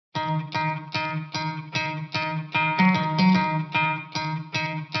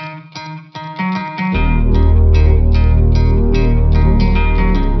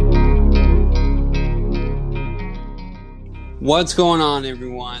What's going on,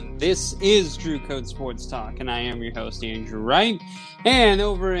 everyone? This is Drew Code Sports Talk, and I am your host, Andrew Wright. And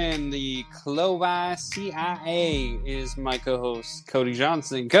over in the Clovis CIA is my co-host, Cody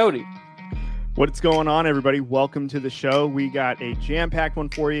Johnson. Cody. What's going on, everybody? Welcome to the show. We got a jam-packed one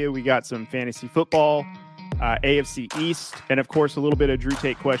for you. We got some fantasy football, AFC East, and of course, a little bit of Drew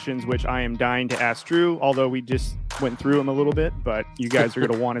Take questions, which I am dying to ask Drew, although we just went through them a little bit, but you guys are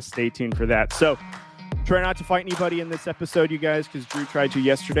going to want to stay tuned for that. So try not to fight anybody in this episode, you guys, because Drew tried to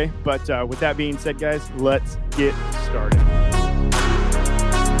yesterday. But with that being said, guys, let's get started.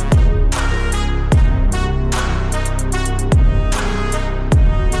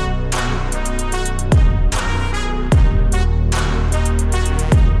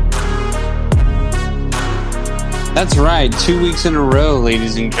 That's right. 2 weeks in a row,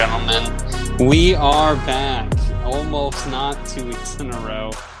 ladies and gentlemen. We are back. Almost not 2 weeks in a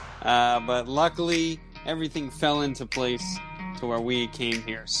row. But luckily, everything fell into place to where we came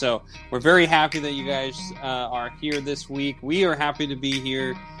here. So we're very happy that you guys are here this week. We are happy to be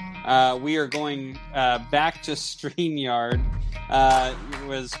here. We are going back to StreamYard.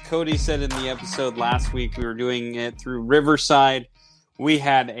 As Cody said in the episode last week, we were doing it through Riverside. We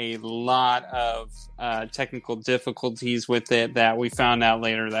had a lot of technical difficulties with it that we found out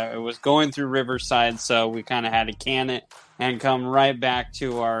later that it was going through Riverside, so we kind of had to can it and come right back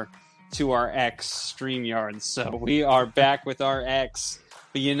to our X StreamYard. So we are back with our X.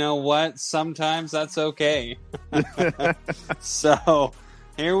 But you know what? Sometimes that's okay. So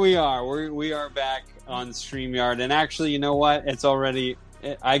here we are. We are back on StreamYard. And actually, you know what?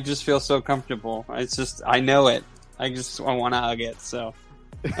 I just feel so comfortable. It's just, I know it. I want to hug it, so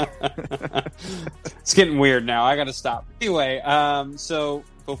it's getting weird now. I got to stop. Anyway, so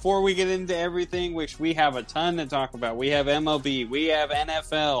before we get into everything, which we have a ton to talk about, we have MLB, we have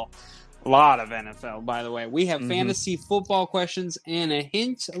NFL, a lot of NFL, by the way. We have fantasy football questions and a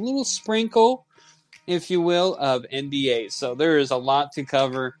little sprinkle, if you will, of NBA. So there is a lot to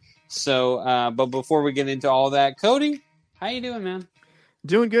cover. So, but before we get into all that, Cody, how you doing, man?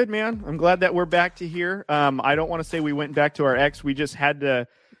 Doing good, man. I'm glad that we're back to here. I don't want to say we went back to our ex. We just had to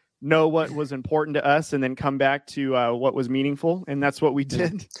know what was important to us and then come back to what was meaningful, and that's what we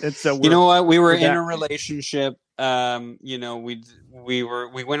did. And so you know what? We were in a relationship. We went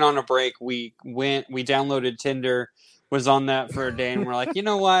on a break. We downloaded Tinder, was on that for a day, and we're like, you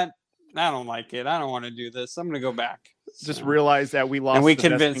know what? I don't like it. I don't want to do this. I'm going to go back. Just realize that we lost. And we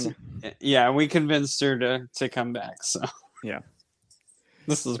convinced her to come back. So yeah.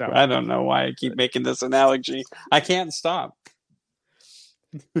 I don't know why I keep making this analogy. I can't stop.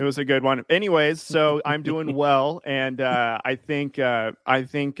 It was a good one. Anyways, so I'm doing well, and I think I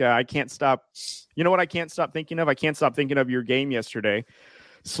can't stop. You know what I can't stop thinking of? I can't stop thinking of your game yesterday,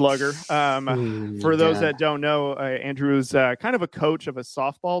 Slugger. For those that don't know, Andrew is kind of a coach of a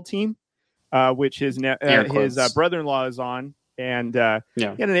softball team, which his brother-in-law is on. And he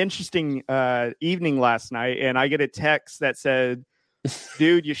had an interesting evening last night, and I get a text that said,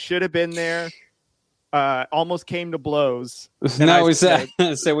 dude, you should have been there. Almost came to blows. No, we said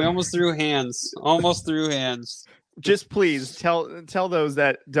we almost threw hands. Just please tell those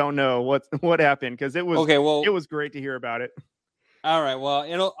that don't know what happened, because it was okay. Well, it was great to hear about it. All right.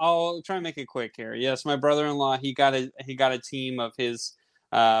 Well, I'll try and make it quick here. Yes, my brother-in-law, he got a team of his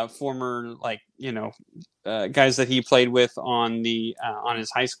former, guys that he played with on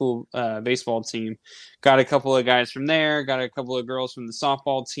his high school baseball team. Got a couple of guys from there, got a couple of girls from the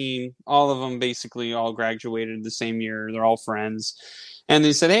softball team. All of them basically all graduated the same year. They're all friends. And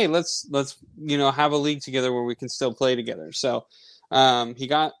they said, hey, let's have a league together where we can still play together. So he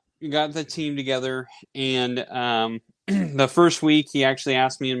got the team together, and the first week he actually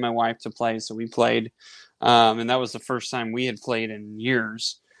asked me and my wife to play, so we played. And that was the first time we had played in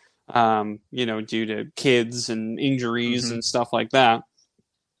years, due to kids and injuries and stuff like that.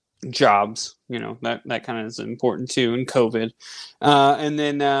 Jobs, that kind of is important too, and COVID. And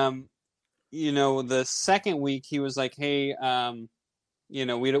then, the second week he was like, hey,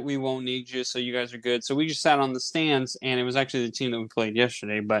 we won't need you, so you guys are good. So we just sat on the stands, and it was actually the team that we played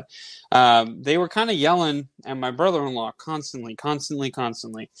yesterday. But they were kind of yelling at my brother-in-law constantly.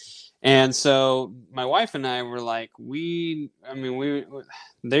 And so my wife and I were like, they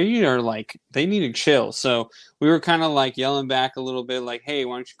need to chill. So we were kind of like yelling back a little bit, like, hey,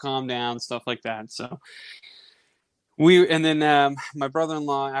 why don't you calm down, stuff like that. So my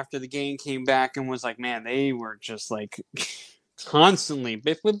brother-in-law after the game came back and was like, man, they were just like constantly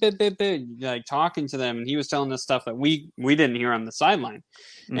like talking to them, and he was telling us stuff that we didn't hear on the sideline.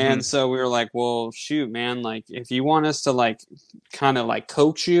 And so we were like, well, shoot, man, like if you want us to like kind of like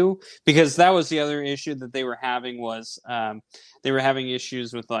coach you, because that was the other issue that they were having was they were having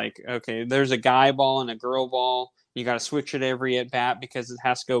issues with like, okay, there's a guy ball and a girl ball. You got to switch it every at bat because it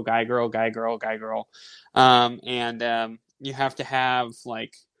has to go guy, girl, guy, girl, guy, girl. And you have to have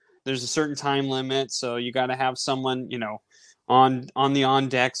like, there's a certain time limit. So you got to have someone, you know, on the on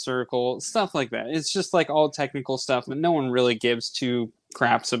deck circle, stuff like that. It's just like all technical stuff that no one really gives two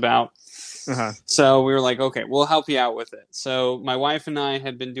craps about. So we were like, okay, we'll help you out with it. So my wife and I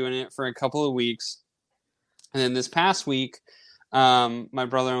had been doing it for a couple of weeks. And then this past week, my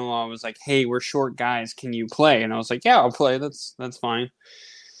brother-in-law was like, hey, we're short guys. Can you play? And I was like, yeah, I'll play. That's fine.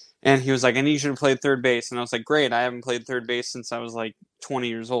 And he was like, I need you to play third base. And I was like, great. I haven't played third base since I was like 20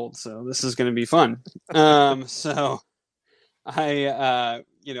 years old. So this is going to be fun. So I,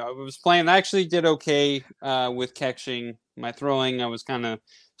 you know, I was playing. I actually did okay with catching. My throwing, I was kind of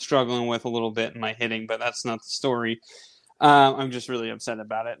struggling with a little bit in my hitting, but that's not the story. I'm just really upset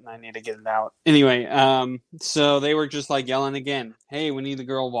about it, and I need to get it out. Anyway, so they were just like yelling again, hey, we need the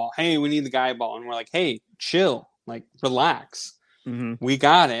girl ball. Hey, we need the guy ball. And we're like, hey, chill, like relax. We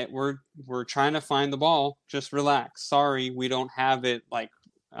got it. We're trying to find the ball. Just relax. Sorry, we don't have it like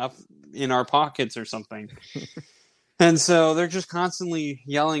up in our pockets or something. And so they're just constantly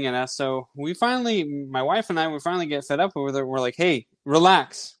yelling at us. So we finally, my wife and I, we finally get fed up with it. We're like, hey,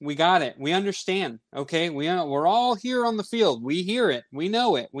 relax. We got it. We understand. Okay. We're all here on the field. We hear it. We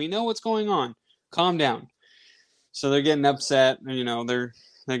know it. We know what's going on. Calm down. So they're getting upset. You know, they're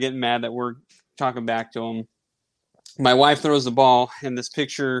getting mad that we're talking back to them. My wife throws the ball, and this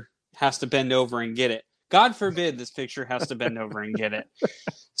pitcher has to bend over and get it. God forbid this pitcher has to bend over and get it.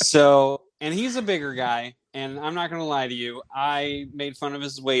 So, and he's a bigger guy, and I'm not going to lie to you. I made fun of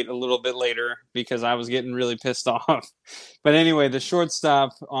his weight a little bit later because I was getting really pissed off. But anyway, the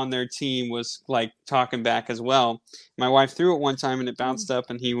shortstop on their team was like talking back as well. My wife threw it one time and it bounced up,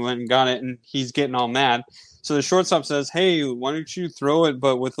 and he went and got it, and he's getting all mad. So the shortstop says, hey, why don't you throw it,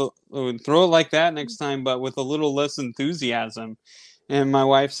 but throw it like that next time, but with a little less enthusiasm. And my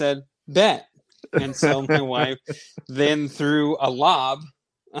wife said, bet. And so my wife then threw a lob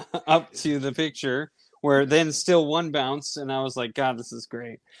up to the pitcher where then still one bounce. And I was like, God, this is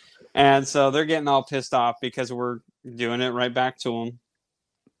great. And so they're getting all pissed off because we're doing it right back to them.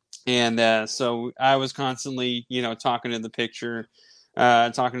 And so I was constantly, you know, talking to the pitcher,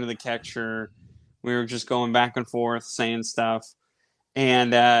 talking to the catcher. We were just going back and forth, saying stuff.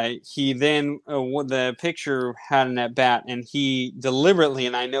 And he then, the pitcher had an at bat, and he deliberately,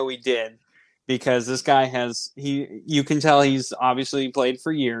 and I know he did, because this guy you can tell he's obviously played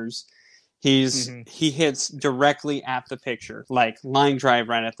for years. He hits directly at the pitcher, like line drive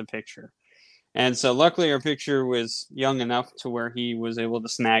right at the pitcher. And so luckily our pitcher was young enough to where he was able to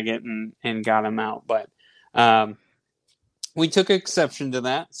snag it and got him out. But we took exception to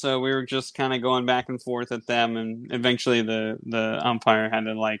that. So we were just kind of going back and forth at them. And eventually the umpire had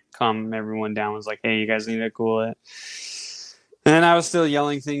to like calm everyone down. Was like, hey, you guys need to cool it. And I was still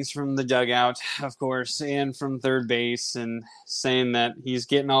yelling things from the dugout, of course, and from third base, and saying that he's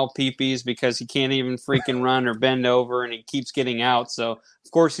getting all peepees because he can't even freaking run or bend over, and he keeps getting out. So,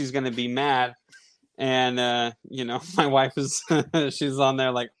 of course, he's going to be mad. And, you know, my wife is, she's on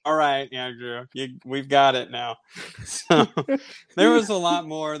there like, all right, Andrew, we've got it now. So there was a lot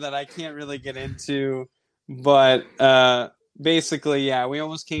more that I can't really get into. But basically, yeah, we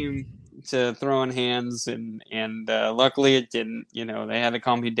almost came to throwing hands, and luckily it didn't. You know, they had to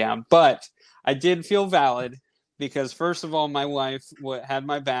calm me down. But I did feel valid because, first of all, my wife had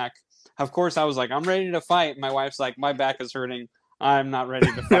my back. Of course, I was like, I'm ready to fight. My wife's like, my back is hurting. I'm not ready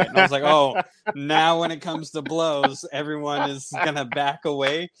to fight. And I was like, oh, now when it comes to blows, everyone is going to back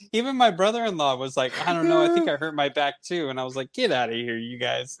away. Even my brother-in-law was like, I don't know, I think I hurt my back too. And I was like, get out of here, you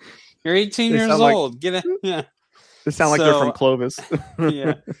guys. You're 18 years old. Get it. Yeah. They sound like they're from Clovis.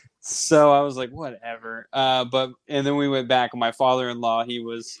 Yeah. So I was like, whatever. And then we went back, and my father-in-law, he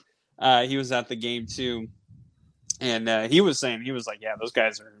was at the game too. And he was saying, he was like, yeah, those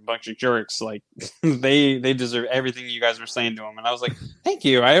guys are a bunch of jerks. Like they deserve everything you guys were saying to them. And I was like, thank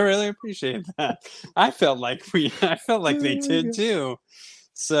you. I really appreciate that. I felt like they did too.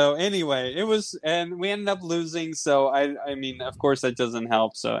 So anyway, and we ended up losing. So I mean, of course that doesn't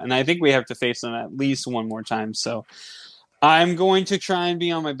help. So, and I think we have to face them at least one more time. So I'm going to try and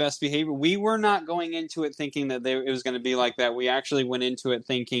be on my best behavior. We were not going into it thinking that it was going to be like that. We actually went into it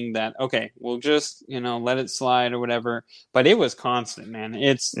thinking that, okay, we'll just, let it slide or whatever. But it was constant, man.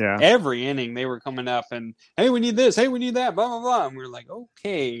 It's every inning they were coming up and, hey, we need this. Hey, we need that, blah, blah, blah. And we were like,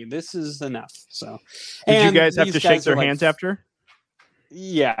 okay, this is enough. So, did you guys have to shake their hands after?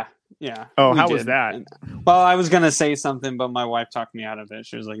 Yeah. Oh, how was that? Well, I was gonna say something, but my wife talked me out of it.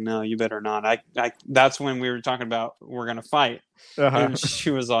 She was like, "No, you better not." I that's when we were talking about we're gonna fight, and she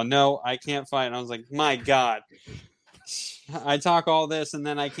was all, "No, I can't fight." And I was like, "My God, I talk all this, and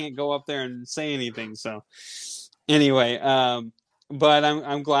then I can't go up there and say anything." So, anyway, but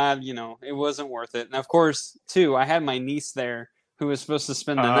I'm glad it wasn't worth it. And of course, too, I had my niece there who was supposed to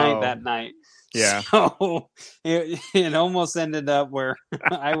spend the night that night. Yeah. So it almost ended up where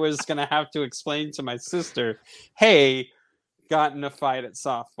I was going to have to explain to my sister, hey, got in a fight at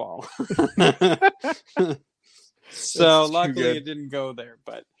softball. So luckily it didn't go there.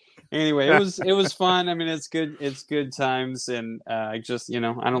 But anyway, it was fun. I mean, it's good. It's good times. And I just, I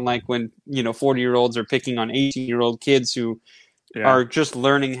don't like when, 40-year-olds are picking on 18-year-old kids who are just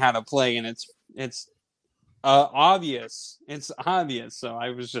learning how to play. And it's obvious. It's obvious. So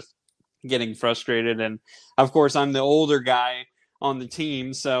I was just getting frustrated, and of course I'm the older guy on the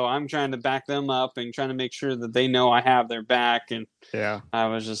team, so I'm trying to back them up and trying to make sure that they know I have their back. And I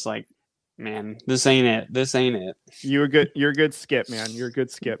was just like, man, this ain't it. You're a good skip, man. You're a good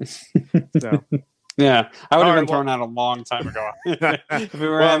skip. So yeah, I would have been thrown out a long time ago. If it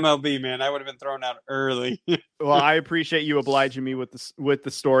were MLB, man, I would have been thrown out early. Well, I appreciate you obliging me with the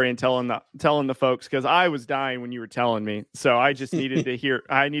story and telling the folks, because I was dying when you were telling me. So I just needed to hear.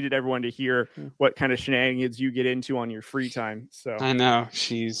 I needed everyone to hear what kind of shenanigans you get into on your free time. So I know,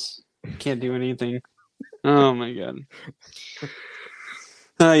 can't do anything. Oh my God.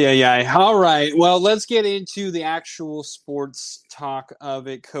 Yeah. All right. Well, let's get into the actual sports talk of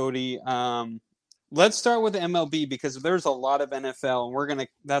it, Cody. Let's start with the MLB because there's a lot of NFL, and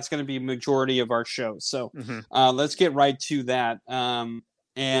that's gonna be majority of our show. So let's get right to that.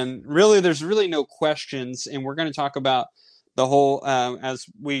 And really, there's really no questions, and we're gonna talk about the whole. As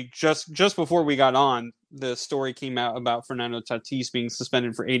we just before we got on, the story came out about Fernando Tatis being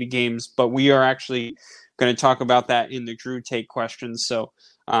suspended for 80 games, but we are actually going to talk about that in the Drew Take questions. So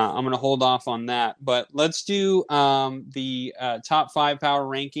I'm going to hold off on that. But let's do the top 5 power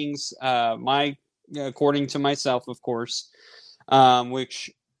rankings. According to myself, of course,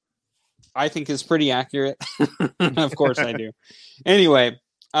 which I think is pretty accurate. Of course I do. Anyway,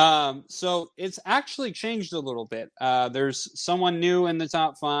 so it's actually changed a little bit. There's someone new in the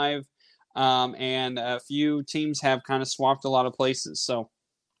top 5, and a few teams have kind of swapped a lot of places. So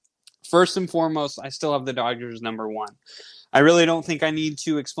first and foremost, I still have the Dodgers number 1. I really don't think I need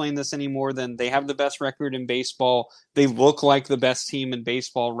to explain this any more than they have the best record in baseball. They look like the best team in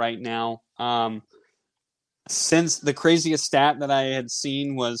baseball right now. Since the craziest stat that I had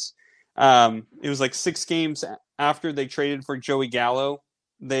seen was it was like 6 games after they traded for Joey Gallo,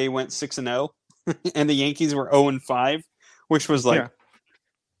 they went 6-0, and the Yankees were 0-5, which was like,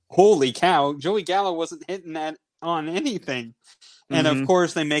 holy cow, Joey Gallo wasn't hitting that on anything. And of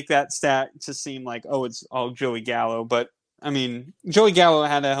course they make that stat to seem like, oh, it's all Joey Gallo. But I mean, Joey Gallo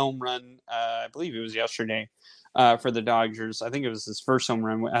had a home run, I believe it was yesterday, for the Dodgers. I think it was his first home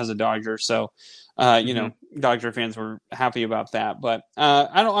run as a Dodger. So, Dodger fans were happy about that. But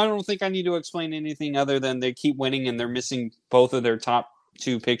I don't think I need to explain anything other than they keep winning and they're missing both of their top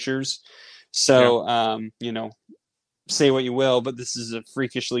 2 pitchers. So, say what you will, but this is a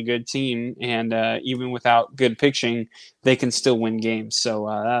freakishly good team. And even without good pitching, they can still win games. So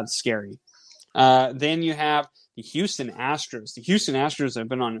that's scary. Then you have the Houston Astros. The Houston Astros have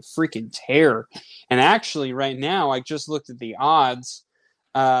been on a freaking tear. And actually, right now, I just looked at the odds.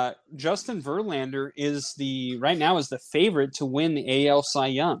 Justin Verlander is the favorite to win the AL Cy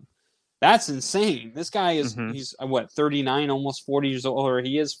Young. That's insane. This guy is he's 39, almost 40 years old, or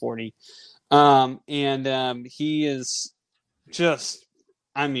he is 40. And he is just,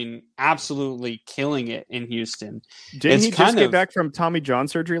 absolutely killing it in Houston. Didn't he just get back from Tommy John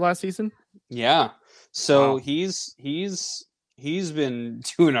surgery last season? Yeah. So he's been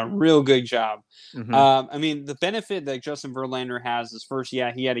doing a real good job. The benefit that Justin Verlander has is first, he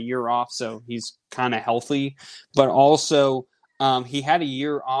had a year off, so he's kind of healthy, but also he had a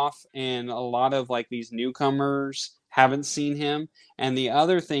year off and a lot of like these newcomers haven't seen him. And the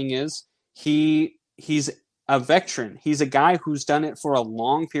other thing is he's a veteran. He's a guy who's done it for a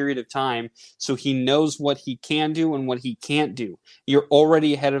long period of time, so he knows what he can do and what he can't do. You're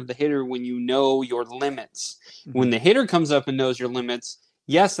already ahead of the hitter when you know your limits. When the hitter comes up and knows your limits,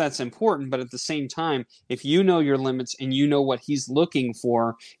 yes, that's important, but at the same time, if you know your limits and you know what he's looking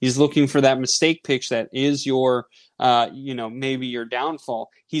for that mistake pitch that is your, maybe your downfall.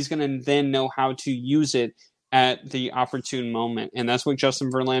 He's going to then know how to use it at the opportune moment. And that's what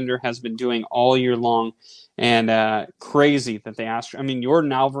Justin Verlander has been doing all year long. And crazy that they asked. I mean,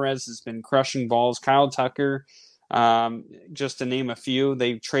 Jordan Alvarez has been crushing balls. Kyle Tucker, just to name a few.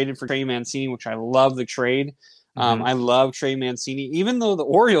 They traded for Trey Mancini, which I love the trade. I love Trey Mancini, even though the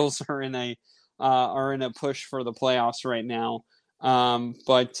Orioles are in a push for the playoffs right now.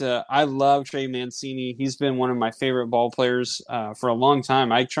 But I love Trey Mancini. He's been one of my favorite ball players for a long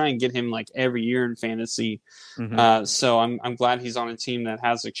time. I try and get him like every year in fantasy. So I'm glad he's on a team that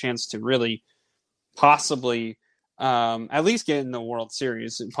has a chance to really possibly at least get in the World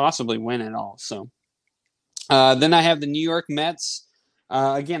Series and possibly win it all. So then I have the New York Mets.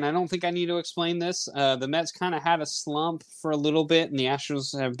 Again, I don't think I need to explain this. The Mets kind of had a slump for a little bit, and the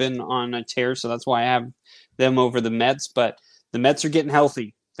Astros have been on a tear, so that's why I have them over the Mets. But the Mets are getting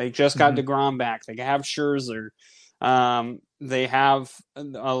healthy. They just got DeGrom back. They have Scherzer.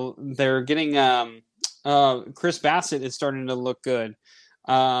 They're getting Chris Bassett is starting to look good.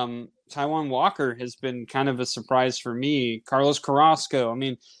 Taijuan Walker has been kind of a surprise for me. Carlos Carrasco. I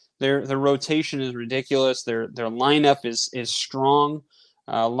mean, their rotation is ridiculous. Their lineup is strong.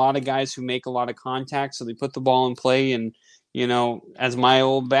 A lot of guys who make a lot of contact, so they put the ball in play. And, as my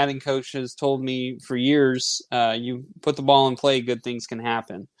old batting coach has told me for years, you put the ball in play, good things can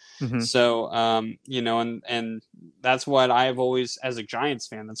happen. So, and that's what I've always, as a Giants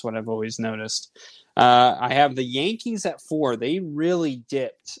fan, that's what I've always noticed. I have the Yankees at 4. They really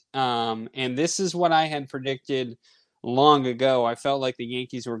dipped. And this is what I had predicted long ago. I felt like the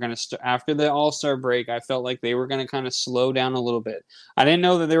Yankees were going to after the All-Star break. I felt like they were going to kind of slow down a little bit. I didn't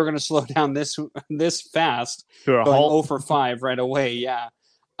know that they were going to slow down this fast, to a going halt. 0 for 5 right away. Yeah,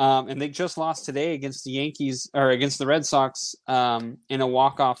 and they just lost today against the Yankees or against the Red Sox in a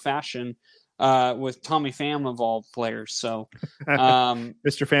walk-off fashion with Tommy Pham of all players. So,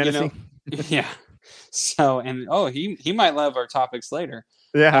 Mr. Fantasy, yeah. So he might love our topics later.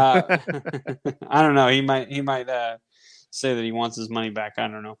 Yeah, I don't know. He might say that he wants his money back. I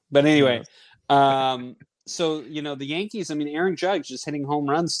don't know. But anyway, so the Yankees. I mean, Aaron Judge is hitting home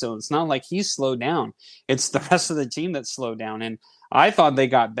runs still. It's not like he's slowed down. It's the rest of the team that's slowed down. And I thought they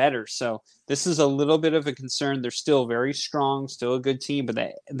got better. So this is a little bit of a concern. They're still very strong, still a good team, but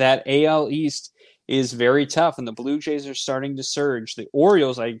that AL East is very tough, and the Blue Jays are starting to surge. The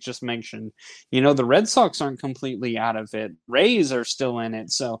Orioles, I just mentioned, the Red Sox aren't completely out of it. Rays are still in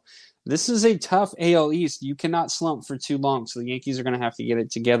it. So this is a tough AL East. You cannot slump for too long. So the Yankees are going to have to get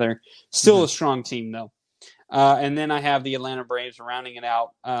it together. Still a strong team, though. And then I have the Atlanta Braves rounding it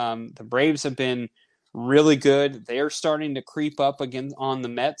out. The Braves have been really good. They are starting to creep up again on the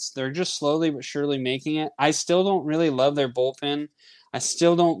Mets. They're just slowly but surely making it. I still don't really love their bullpen. I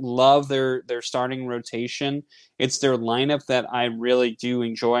still don't love their starting rotation. It's their lineup that I really do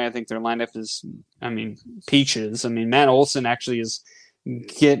enjoy. I think their lineup is, peaches. Matt Olson actually is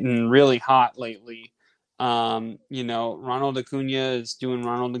getting really hot lately. Ronald Acuna is doing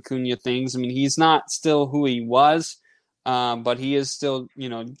Ronald Acuna things. He's not still who he was, but he is still,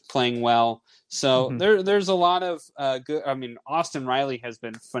 playing well. So there's a lot of good. Austin Riley has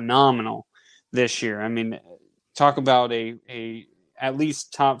been phenomenal this year. Talk about a at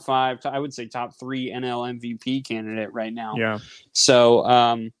least top 5, I would say top 3 NL MVP candidate right now. Yeah. So,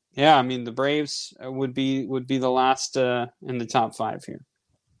 the Braves would be the last in the top 5 here.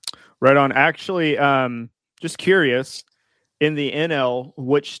 Right on. Actually, just curious, in the NL,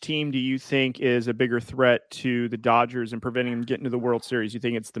 which team do you think is a bigger threat to the Dodgers and preventing them getting to the World Series? You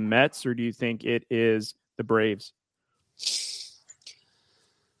think it's the Mets, or do you think it is the Braves?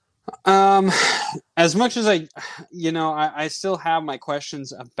 As much as I still have my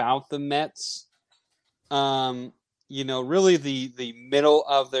questions about the Mets. Really the middle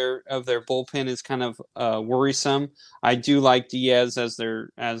of their bullpen is kind of worrisome. I do like Diaz as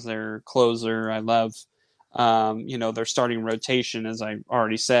their closer. I love their starting rotation, as I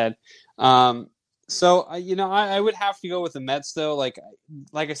already said. So I would have to go with the Mets though. Like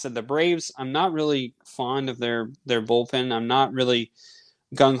I said, the Braves, I'm not really fond of their bullpen. I'm not really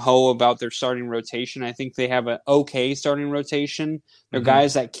gung-ho about their starting rotation. I think they have an okay starting rotation. They're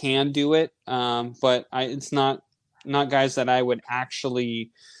guys that can do it, but it's not guys that I would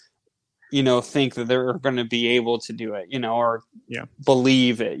actually, think that they're going to be able to do it, or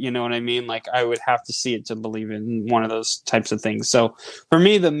believe it. You know what I mean? Like I would have to see it to believe it in one of those types of things. So for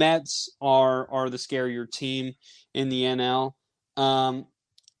me, the Mets are the scarier team in the NL.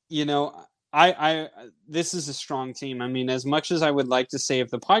 This is a strong team. I mean, as much as I would like to say if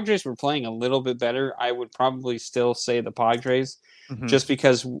the Padres were playing a little bit better, I would probably still say the Padres, just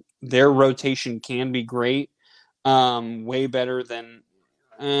because their rotation can be great, way better than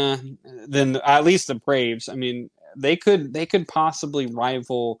at least the Braves. I mean, they could possibly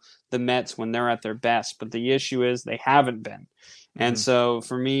rival the Mets when they're at their best, but the issue is they haven't been. And so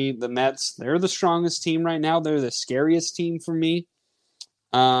for me, the Mets, they're the strongest team right now. They're the scariest team for me.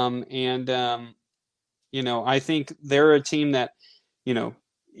 I think they're a team that,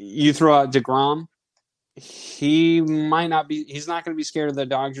 you throw out DeGrom, he's not going to be scared of the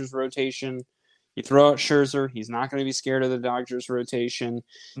Dodgers rotation. You throw out Scherzer, he's not going to be scared of the Dodgers rotation.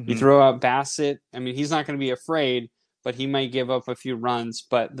 You throw out Bassett, I mean, he's not going to be afraid, but he might give up a few runs.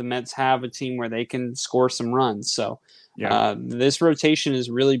 But the Mets have a team where they can score some runs. So this rotation is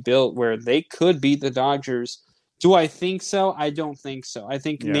really built where they could beat the Dodgers. Do I think so? I don't think so. I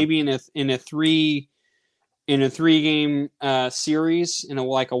think maybe in a three game series, in a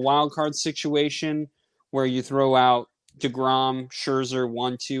wild card situation where you throw out DeGrom, Scherzer,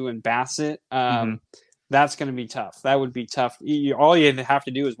 1-2, and Bassett, that's going to be tough. That would be tough. All you have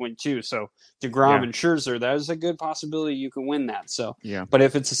to do is win 2. So DeGrom and Scherzer, that is a good possibility you can win that. So, but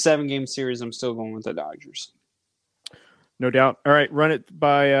if it's a 7-game series, I'm still going with the Dodgers. No doubt. All right, run it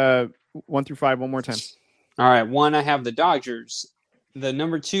by 1 through 5 one more time. All right, 1, I have the Dodgers. The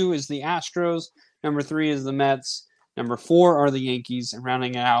number 2 is the Astros. Number 3 is the Mets. Number 4 are the Yankees. And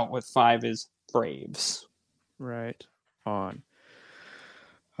rounding it out with 5 is Braves. Right on.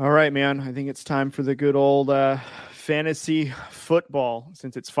 All right, man. I think it's time for the good old fantasy football,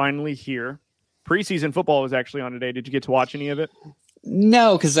 since it's finally here. Preseason football was actually on today. Did you get to watch any of it?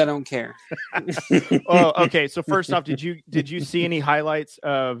 No, because I don't care. Oh, okay. So first off, did you see any highlights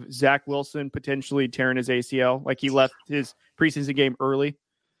of Zach Wilson potentially tearing his ACL? Like he left his preseason game early?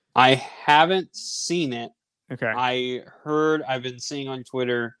 I haven't seen it. Okay. I've been seeing on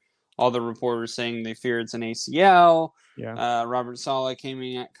Twitter all the reporters saying they fear it's an ACL. Yeah. Robert Saleh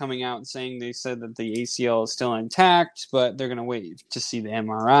coming out and saying they said that the ACL is still intact, but they're going to wait to see the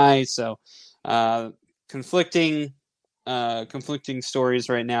MRI. So conflicting stories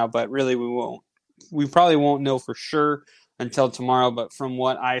right now, but really we probably won't know for sure until tomorrow. But from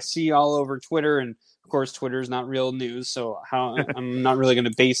what I see all over Twitter, and of course Twitter is not real news, so I'm not really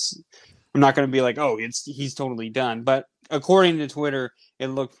going to I'm not going to be like, oh, he's totally done. But according to Twitter, it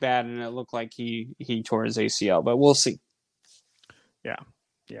looked bad and it looked like he tore his ACL, but we'll see.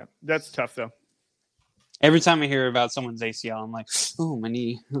 Yeah, that's tough though. Every time I hear about someone's ACL, I'm like, oh, my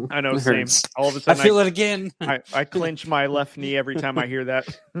knee. I know, same. All of a sudden, I feel it again. I clench my left knee every time I hear that.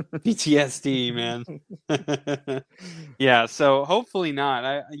 PTSD, man. Yeah, so hopefully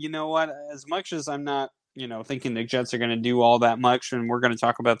not. You know what? As much as I'm not, thinking the Jets are going to do all that much, and we're going to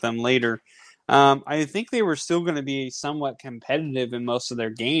talk about them later, I think they were still going to be somewhat competitive in most of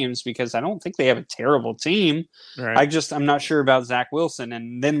their games because I don't think they have a terrible team. Right. I'm not sure about Zach Wilson,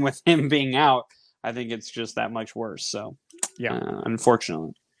 and then with him being out, I think it's just that much worse. So,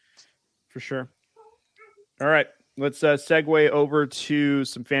 unfortunately. For sure. All right. Let's segue over to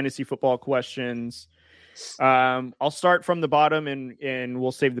some fantasy football questions. I'll start from the bottom and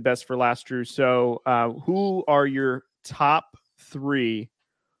we'll save the best for last, Drew. So who are your top 3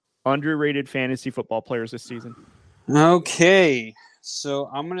 underrated fantasy football players this season? Okay. So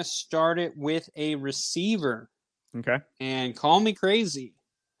I'm going to start it with a receiver. Okay. And call me crazy.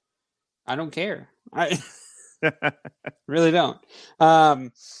 I don't care. I really don't. My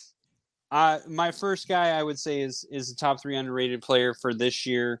first guy I would say is the top 3 underrated player for this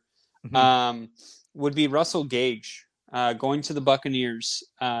year. Would be Russell Gage, going to the Buccaneers.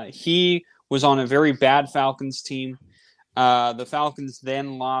 He was on a very bad Falcons team. The Falcons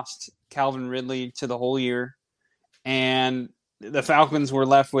then lost Calvin Ridley to the whole year, and the Falcons were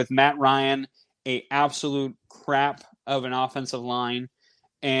left with Matt Ryan, a absolute crap of an offensive line,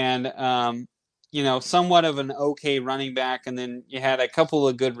 and somewhat of an okay running back, and then you had a couple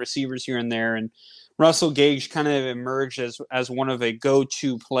of good receivers here and there, and Russell Gage kind of emerged as one of a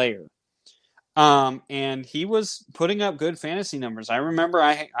go-to player. And he was putting up good fantasy numbers. I remember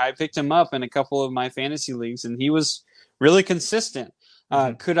I picked him up in a couple of my fantasy leagues, and he was really consistent.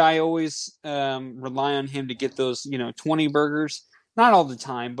 Could I always rely on him to get those 20 burgers? Not all the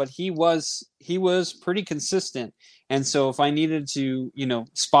time, but he was pretty consistent. And so if I needed to,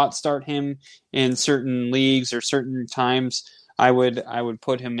 spot start him in certain leagues or certain times, I would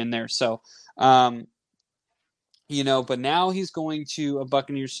put him in there. So, but now he's going to a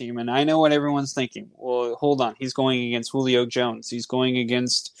Buccaneers team, and I know what everyone's thinking. Well, hold on. He's going against Julio Jones. He's going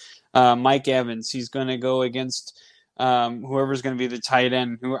against Mike Evans. He's going to go against whoever's going to be the tight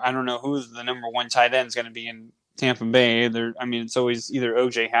end. Who I don't know who the number one tight end is going to be in Tampa Bay. It's always either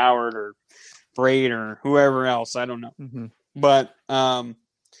OJ Howard or Braid or whoever else. I don't know. Mm-hmm. But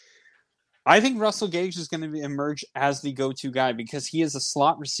I think Russell Gage is going to emerge as the go-to guy because he is a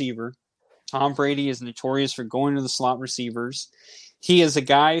slot receiver. Tom Brady is notorious for going to the slot receivers. He is a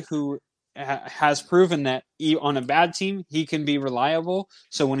guy who has proven that on a bad team, he can be reliable.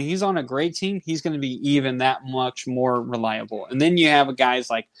 So when he's on a great team, he's going to be even that much more reliable. And then you have guys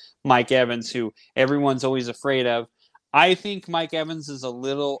like Mike Evans, who everyone's always afraid of. I think Mike Evans is a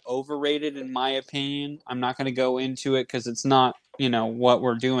little overrated in my opinion. I'm not going to go into it because it's not, what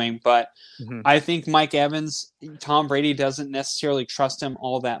we're doing. But I think Mike Evans, Tom Brady doesn't necessarily trust him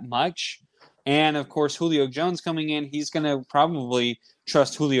all that much. And, of course, Julio Jones coming in, he's going to probably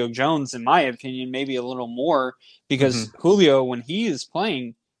trust Julio Jones, in my opinion, maybe a little more because Julio, when he is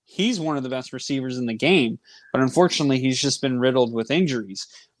playing, he's one of the best receivers in the game. But unfortunately, he's just been riddled with injuries.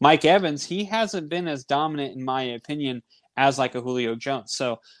 Mike Evans, he hasn't been as dominant, in my opinion, as like a Julio Jones.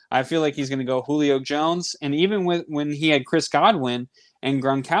 So I feel like he's going to go Julio Jones. And even when he had Chris Godwin and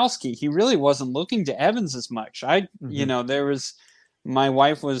Gronkowski, he really wasn't looking to Evans as much. My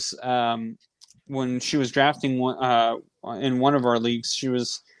wife was when she was drafting in one of our leagues, she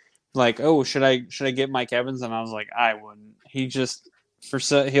was like, "Oh, should I get Mike Evans?" And I was like, "I wouldn't."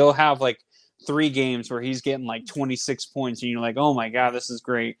 He'll have like 3 games where he's getting like 26 points, and you're like, "Oh my god, this is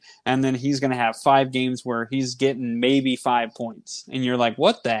great." And then he's going to have 5 games where he's getting maybe 5 points, and you're like,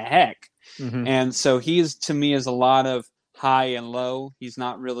 "What the heck?" And so he's to me is a lot of high and low. He's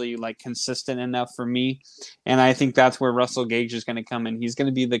not really like consistent enough for me. And I think that's where Russell Gage is going to come in. He's going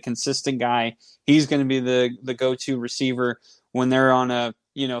to be the consistent guy. He's going to be the go-to receiver when they're on a,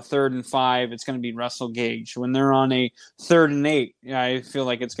 3rd and 5, it's going to be Russell Gage. When they're on a 3rd and 8, I feel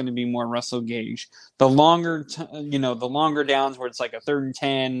like it's going to be more Russell Gage. The longer, the longer downs where it's like a 3rd and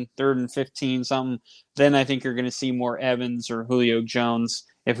 10, 3rd and 15, something, then I think you're going to see more Evans or Julio Jones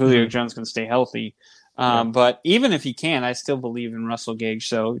if Julio Jones can stay healthy. But even if he can, I still believe in Russell Gage.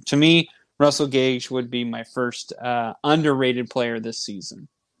 So to me, Russell Gage would be my first underrated player this season.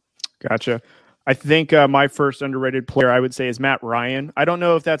 Gotcha. I think my first underrated player I would say is Matt Ryan. I don't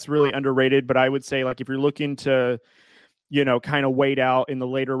know if that's really underrated, but I would say like if you're looking to, kind of wait out in the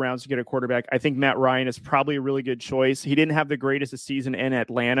later rounds to get a quarterback, I think Matt Ryan is probably a really good choice. He didn't have the greatest season in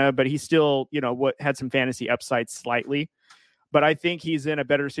Atlanta, but he still, had some fantasy upside slightly. But I think he's in a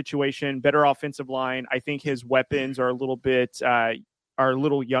better situation, better offensive line. I think his weapons are a little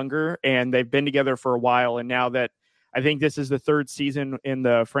younger, and they've been together for a while. And now that I think this is the 3rd season in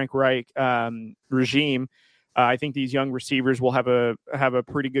the Frank Reich regime, I think these young receivers will have a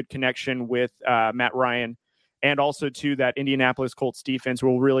pretty good connection with Matt Ryan, and also too that Indianapolis Colts defense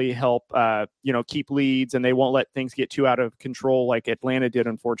will really help keep leads, and they won't let things get too out of control like Atlanta did,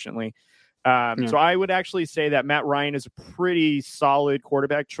 unfortunately. So I would actually say that Matt Ryan is a pretty solid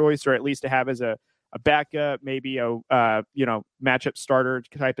quarterback choice, or at least to have as a backup, maybe a matchup starter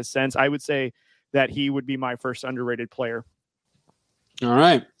type of sense. I would say that he would be my first underrated player. All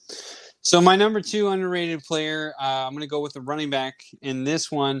right. So my number 2 underrated player, I'm going to go with the running back in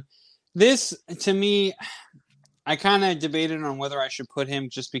this one. This, to me, I kind of debated on whether I should put him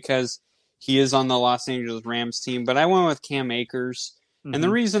just because he is on the Los Angeles Rams team, but I went with Cam Akers. And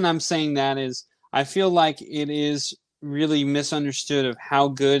the reason I'm saying that is I feel like it is really misunderstood of how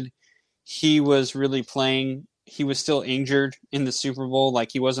good he was really playing. He was still injured in the Super Bowl.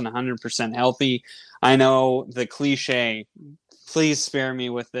 Like he wasn't 100% healthy. I know the cliche, please spare me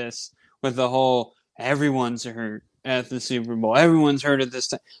with this, with the whole everyone's hurt at the Super Bowl. Everyone's hurt at this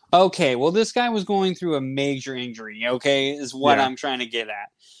time. Okay, well, this guy was going through a major injury, okay, is what I'm trying to get at.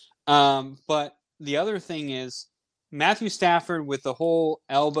 But the other thing is, Matthew Stafford with the whole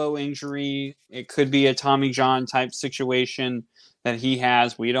elbow injury, it could be a Tommy John type situation that he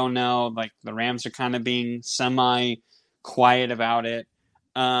has. We don't know. Like the Rams are kind of being semi-quiet about it.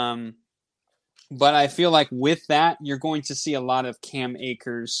 But I feel like with that, you're going to see a lot of Cam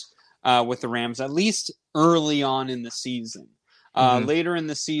Akers with the Rams, at least early on in the season. Later in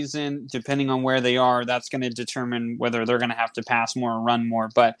the season, depending on where they are, that's going to determine whether they're going to have to pass more or run more.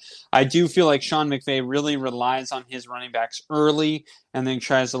 But I do feel like Sean McVay really relies on his running backs early and then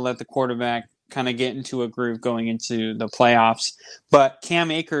tries to let the quarterback kind of get into a groove going into the playoffs. But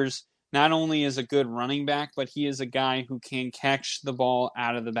Cam Akers not only is a good running back, but he is a guy who can catch the ball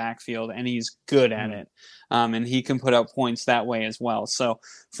out of the backfield, and he's good at it. And he can put up points that way as well. So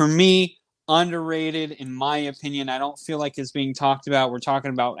for me, underrated, in my opinion. I don't feel like it's being talked about. We're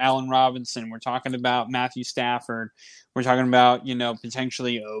talking about Allen Robinson. We're talking about Matthew Stafford. We're talking about,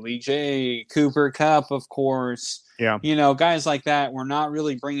 potentially OBJ, Cooper Kupp, of course. Yeah. Guys like that. We're not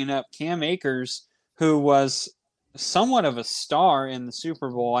really bringing up Cam Akers, who was somewhat of a star in the Super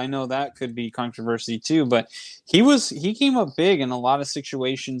Bowl. I know that could be controversy too, but he came up big in a lot of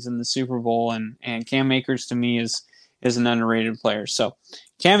situations in the Super Bowl, and Cam Akers to me is an underrated player. So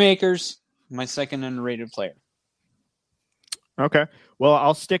Cam Akers, my second underrated player. Okay. Well,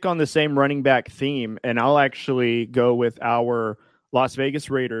 I'll stick on the same running back theme, and I'll actually go with our Las Vegas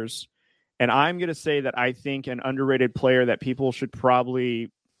Raiders. And I'm going to say that I think an underrated player that people should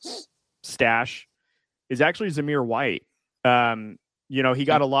probably stash is actually Zamir White. He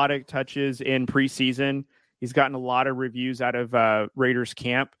got a lot of touches in preseason. He's gotten a lot of reviews out of Raiders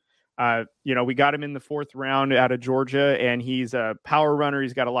camp. We got him in the 4th round out of Georgia, and he's a power runner.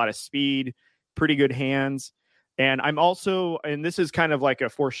 He's got a lot of speed, pretty good hands. And I'm also, and this is kind of like a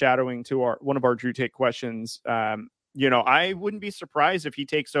foreshadowing to one of our Drew Take questions. I wouldn't be surprised if he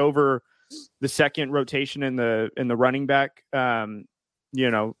takes over the second rotation in the running back,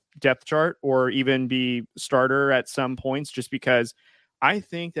 depth chart, or even be starter at some points, just because I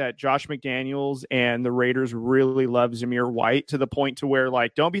think that Josh McDaniels and the Raiders really love Zamir White to the point to where,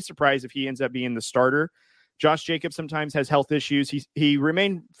 like, don't be surprised if he ends up being the starter. Josh Jacobs sometimes has health issues. He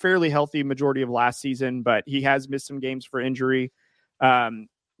remained fairly healthy majority of last season, but he has missed some games for injury.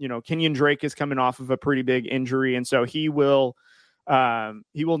 Kenyon Drake is coming off of a pretty big injury, and so he will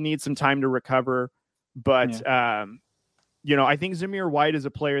need some time to recover. But I think Zamir White is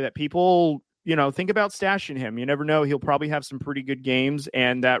a player that people, think about stashing him. You never know. He'll probably have some pretty good games.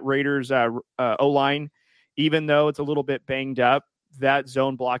 And that Raiders O-line, even though it's a little bit banged up, that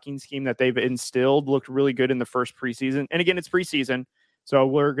zone blocking scheme that they've instilled looked really good in the first preseason. And again, it's preseason, so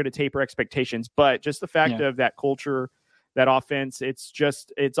we're going to taper expectations. But just the fact of that culture, that offense, it's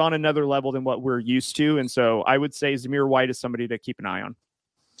on another level than what we're used to. And so I would say Zamir White is somebody to keep an eye on.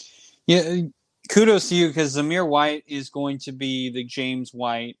 Yeah, kudos to you, because Zamir White is going to be the James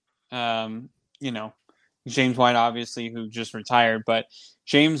White, James White, obviously, who just retired, but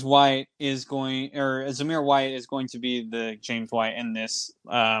Zamir White is going to be the James White in this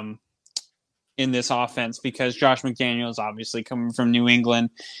offense, because Josh McDaniels, obviously coming from New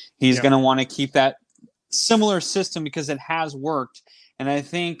England, he's going to want to keep that similar system because it has worked. And I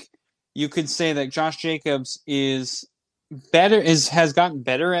think you could say that Josh Jacobs has gotten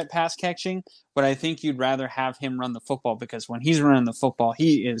better at pass catching, but I think you'd rather have him run the football, because when he's running the football,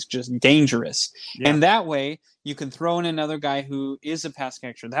 he is just dangerous. Yeah. And that way you can throw in another guy who is a pass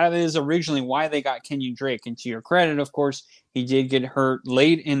catcher. That is originally why they got Kenyon Drake. And to your credit, of course, he did get hurt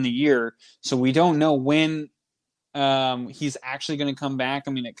late in the year, so we don't know when he's actually going to come back.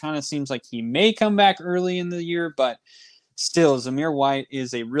 I mean, it kind of seems like he may come back early in the year, but still, Zamir White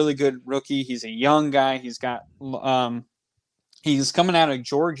is a really good rookie. He's a young guy. He's coming out of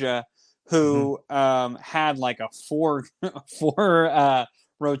Georgia, who had like a four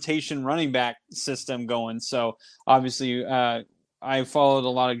rotation running back system going. So obviously, I followed a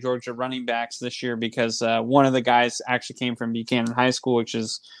lot of Georgia running backs this year because one of the guys actually came from Buchanan High School, which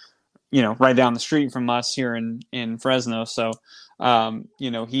is, right down the street from us here in Fresno. So,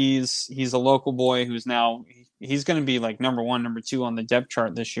 he's a local boy who's now, he's going to be like number 1, number 2 on the depth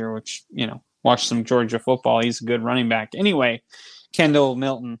chart this year, which, watch some Georgia football. He's a good running back. Anyway, Kendall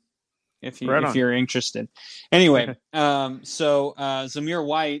Milton, if you're interested. Anyway, so Zamir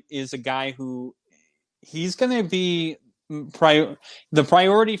White is a guy who he's going to be the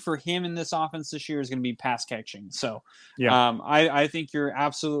priority for him in this offense this year is going to be pass catching. So I think you're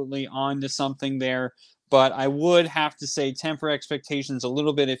absolutely on to something there, but I would have to say temper expectations a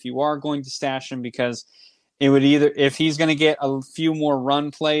little bit if you are going to stash him, because it would either, if he's going to get a few more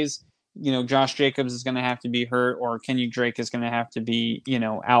run plays, Josh Jacobs is going to have to be hurt, or Kenyon Drake is going to have to be,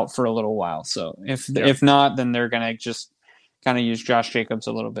 out for a little while. So if not, then they're going to just kind of use Josh Jacobs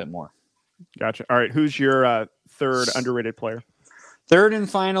a little bit more. Gotcha. All right. Who's your third underrated player? Third and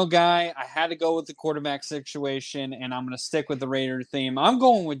final guy. I had to go with the quarterback situation, and I'm going to stick with the Raider theme. I'm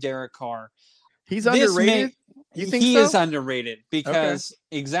going with Derek Carr. He's underrated? You think he is underrated because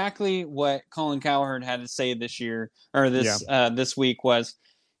exactly what Colin Cowherd had to say this year, or this week, was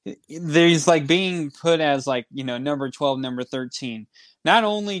there's like being put as like, number 12, number 13. Not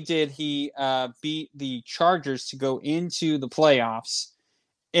only did he beat the Chargers to go into the playoffs,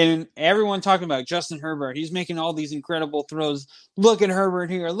 and everyone talking about Justin Herbert, he's making all these incredible throws. Look at Herbert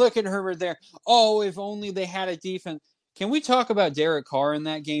here. Look at Herbert there. Oh, if only they had a defense. Can we talk about Derek Carr in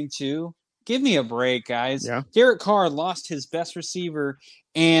that game too? Give me a break, guys. Yeah. Derek Carr lost his best receiver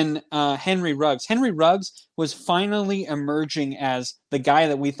and Henry Ruggs. Henry Ruggs was finally emerging as the guy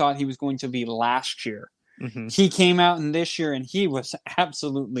that we thought he was going to be last year. Mm-hmm. He came out in this year and he was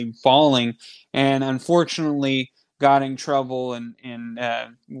absolutely balling, and unfortunately got in trouble and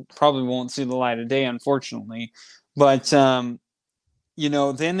probably won't see the light of day, unfortunately. But then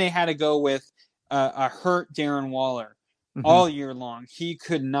they had to go with a hurt Darren Waller. Mm-hmm. All year long. He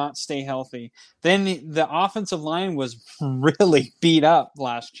could not stay healthy. Then the offensive line was really beat up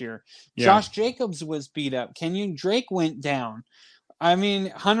last year. Yeah. Josh Jacobs was beat up. Kenyon Drake went down. I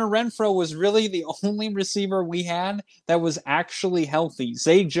mean, Hunter Renfrow was really the only receiver we had that was actually healthy.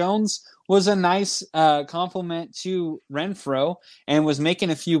 Zay Jones was a nice compliment to Renfrow and was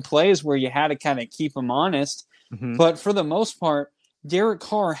making a few plays where you had to kind of keep him honest. Mm-hmm. But for the most part, Derek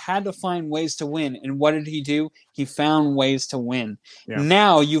Carr had to find ways to win. And what did he do? He found ways to win. Yeah.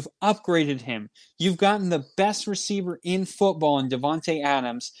 Now you've upgraded him. You've gotten the best receiver in football in Davante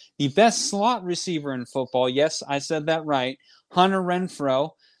Adams, the best slot receiver in football. Yes, I said that right. Hunter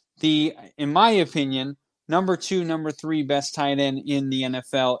Renfrow, in my opinion, number 2, number 3 best tight end in the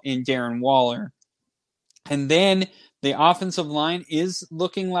NFL in Darren Waller. And then the offensive line is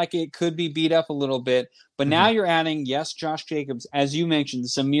looking like it could be beat up a little bit. But now you're adding, yes, Josh Jacobs, as you mentioned,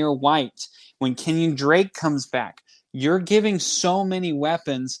 Zamir White. When Kenyon Drake comes back, you're giving so many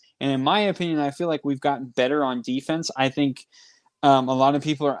weapons. And in my opinion, I feel like we've gotten better on defense. I think a lot of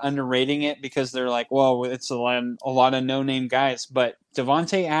people are underrating it because they're like, well, it's a lot of no-name guys. But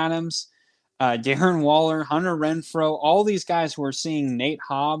Davante Adams, Darren Waller, Hunter Renfrow, all these guys who are seeing Nate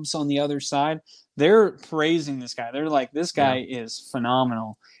Hobbs on the other side, they're praising this guy. They're like, this guy is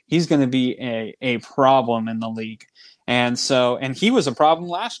phenomenal. He's going to be a problem in the league. And he was a problem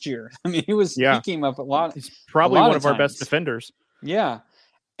last year. I mean, he came up a lot. He's probably one of our best defenders. Yeah.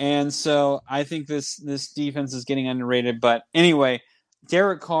 And so I think this defense is getting underrated. But anyway,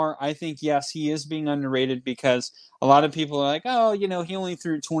 Derek Carr, I think, yes, he is being underrated because a lot of people are like, oh, he only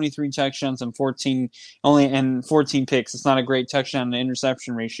threw 23 touchdowns and 14 picks. It's not a great touchdown to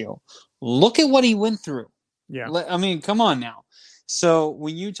interception ratio. Look at what he went through. Yeah. I mean, come on now. So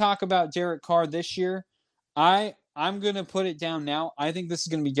when you talk about Derek Carr this year, I'm going to put it down now. I think this is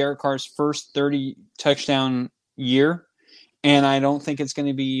going to be Derek Carr's first 30 touchdown year. And I don't think it's going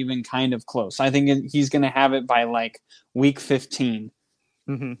to be even kind of close. I think he's going to have it by like week 15.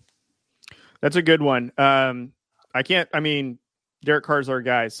 Mm-hmm. That's a good one. Derek Carr's our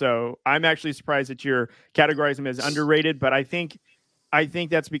guy. So I'm actually surprised that you're categorizing him as underrated, but I think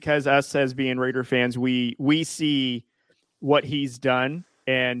that's because us as being Raider fans, we see what he's done.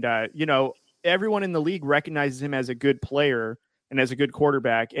 And, everyone in the league recognizes him as a good player and as a good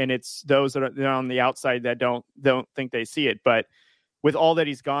quarterback. And it's those that are on the outside that don't think they see it. But with all that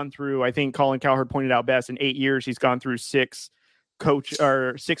he's gone through, I think Colin Cowherd pointed out best, in 8 years, he's gone through 6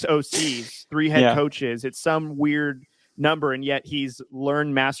 OCs, 3 head coaches. It's some weird number. And yet he's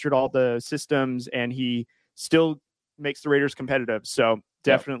mastered all the systems, and he still makes the Raiders competitive. So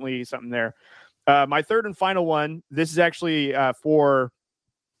definitely something there. My third and final one, this is actually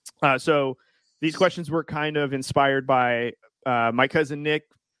so these questions were kind of inspired by my cousin Nick.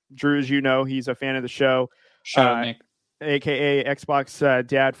 Drew, as you know, he's a fan of the show. Shout out, Nick. AKA Xbox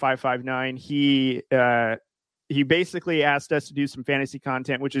Dad 559. He basically asked us to do some fantasy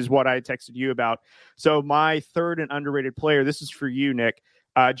content, which is what I texted you about. So my third and underrated player, this is for you, Nick.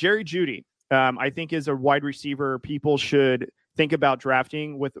 Jerry Jeudy, I think, is a wide receiver people should think about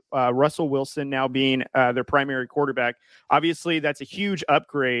drafting, with Russell Wilson now being their primary quarterback. Obviously, that's a huge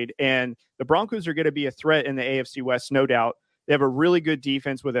upgrade, and the Broncos are going to be a threat in the AFC West, no doubt. They have a really good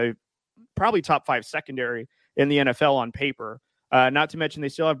defense with a probably top 5 secondary in the NFL on paper. Not to mention they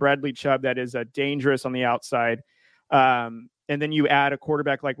still have Bradley Chubb that is dangerous on the outside. And then you add a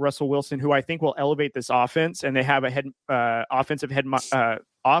quarterback like Russell Wilson, who I think will elevate this offense, and they have a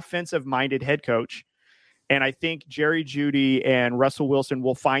offensive-minded head coach. And I think Jerry Jeudy and Russell Wilson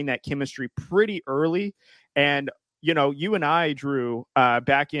will find that chemistry pretty early. And, you and I, Drew,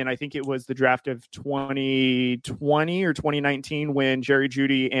 back in, I think it was the draft of 2020 or 2019, when Jerry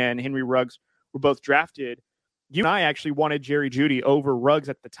Jeudy and Henry Ruggs were both drafted. You and I actually wanted Jerry Jeudy over Ruggs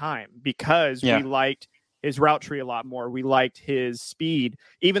at the time because we liked his route tree a lot more. We liked his speed.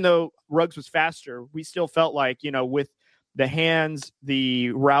 Even though Ruggs was faster, we still felt like, with the hands,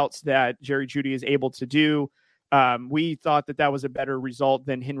 the routes that Jerry Jeudy is able to do, we thought that was a better result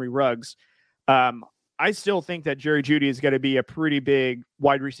than Henry Ruggs. I still think that Jerry Jeudy is going to be a pretty big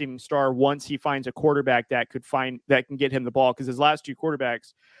wide receiving star once he finds a quarterback that can get him the ball, because his last 2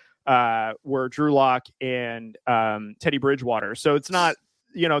 quarterbacks were Drew Lock and Teddy Bridgewater. So it's not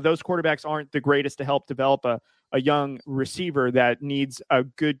those quarterbacks aren't the greatest to help develop a young receiver that needs a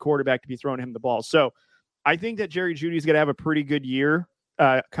good quarterback to be throwing him the ball. So I think that Jerry Jeudy is going to have a pretty good year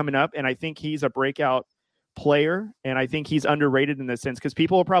coming up, and I think he's a breakout player, and I think he's underrated in this sense because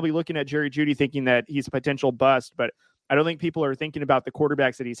people are probably looking at Jerry Jeudy thinking that he's a potential bust, but I don't think people are thinking about the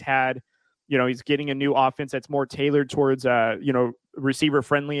quarterbacks that he's had. He's getting a new offense that's more tailored towards, receiver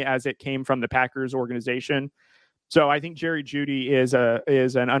friendly as it came from the Packers organization. So I think Jerry Jeudy is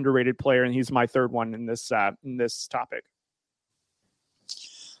an underrated player, and he's my third one in this topic.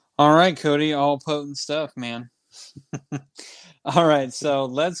 All right, Cody, all potent stuff, man. All right, so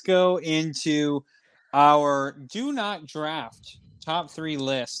let's go into our do not draft top 3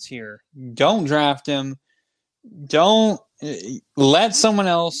 list here. Don't draft him. Don't let someone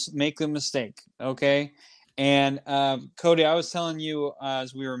else make the mistake, okay? And Cody, I was telling you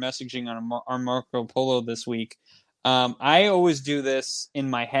as we were messaging on our Marco Polo this week, I always do this in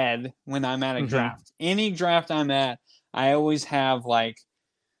my head when I'm at a draft. Any draft I'm at, I always have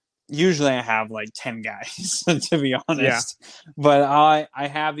usually I have 10 guys, to be honest. Yeah. But I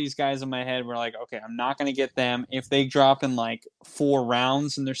have these guys in my head where okay, I'm not going to get them. If they drop in 4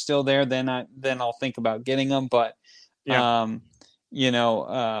 rounds and they're still there, then I'll think about getting them. But,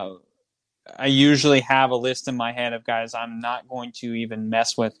 I usually have a list in my head of guys I'm not going to even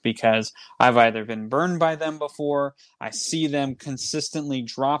mess with because I've either been burned by them before, I see them consistently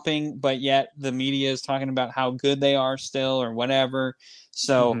dropping, but yet the media is talking about how good they are still or whatever.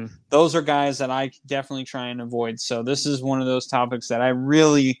 So those are guys that I definitely try and avoid. So this is one of those topics that I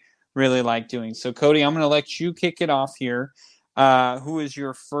really, really like doing. So Cody, I'm going to let you kick it off here. Who is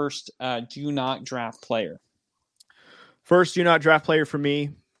your first do not draft player? First do not draft player for me.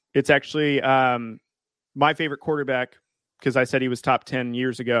 It's actually my favorite quarterback because I said he was top 10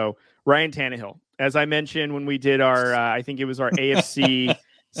 years ago, Ryan Tannehill. As I mentioned when we did our, I think it was our AFC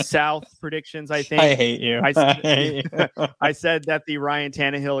South predictions, I think. I hate you. I said that the Ryan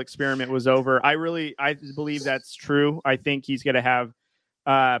Tannehill experiment was over. I believe that's true. I think he's going to have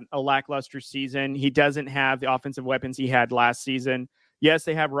a lackluster season. He doesn't have the offensive weapons he had last season. Yes,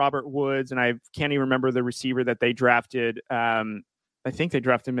 they have Robert Woods, and I can't even remember the receiver that they drafted. I think they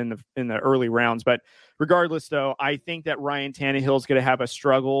drafted him in the early rounds, but regardless, though, I think that Ryan Tannehill is going to have a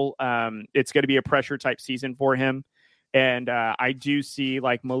struggle. It's going to be a pressure type season for him, and I do see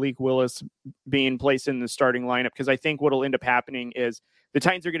Malik Willis being placed in the starting lineup because I think what will end up happening is the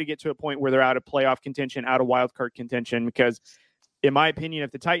Titans are going to get to a point where they're out of playoff contention, out of wild card contention. Because, in my opinion, if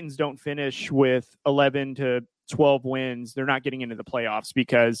the Titans don't finish with 11 to 12 wins, they're not getting into the playoffs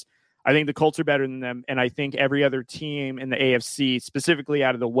because I think the Colts are better than them, and I think every other team in the AFC, specifically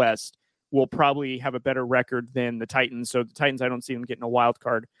out of the West, will probably have a better record than the Titans. So the Titans, I don't see them getting a wild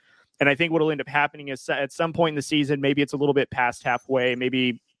card. And I think what will end up happening is at some point in the season, maybe it's a little bit past halfway,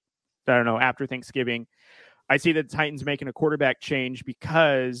 maybe, I don't know, after Thanksgiving, I see the Titans making a quarterback change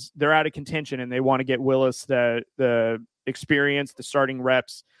because they're out of contention and they want to get Willis the experience, the starting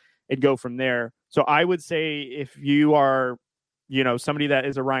reps, and go from there. So I would say if you are somebody that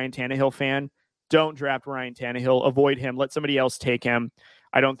is a Ryan Tannehill fan, don't draft Ryan Tannehill. Avoid him. Let somebody else take him.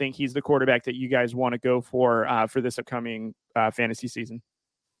 I don't think he's the quarterback that you guys want to go for this upcoming fantasy season.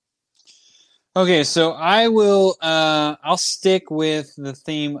 Okay, so I will. I'll stick with the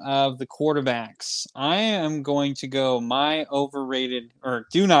theme of the quarterbacks. I am going to go. My overrated or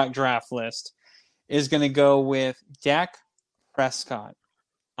do not draft list is going to go with Dak Prescott.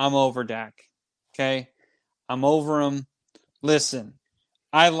 I'm over Dak. Okay, I'm over him. Listen,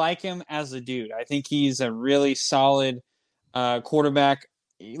 I like him as a dude. I think he's a really solid quarterback.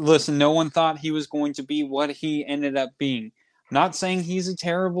 Listen, no one thought he was going to be what he ended up being. Not saying he's a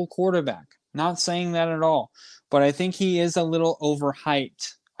terrible quarterback. Not saying that at all. But I think he is a little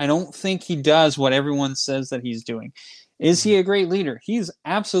overhyped. I don't think he does what everyone says that he's doing. Is he a great leader? He's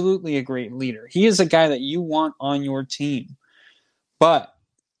absolutely a great leader. He is a guy that you want on your team. But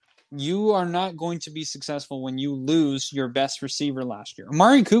you are not going to be successful when you lose your best receiver last year.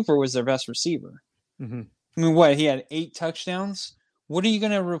 Amari Cooper was their best receiver. Mm-hmm. I mean, what? He had 8 touchdowns? What are you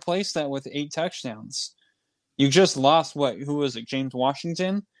going to replace that with 8 touchdowns? You just lost what? Who was it? James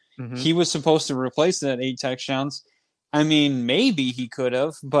Washington? Mm-hmm. He was supposed to replace that 8 touchdowns. I mean, maybe he could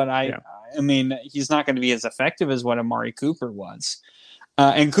have, but I mean, he's not going to be as effective as what Amari Cooper was.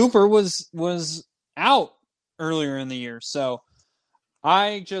 And Cooper was out earlier in the year. So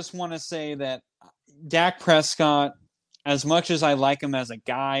I just want to say that Dak Prescott, as much as I like him as a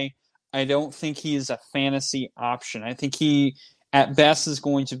guy, I don't think he is a fantasy option. I think he, at best, is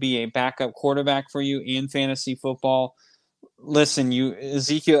going to be a backup quarterback for you in fantasy football. Listen,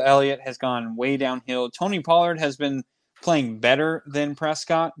 Ezekiel Elliott has gone way downhill. Tony Pollard has been playing better than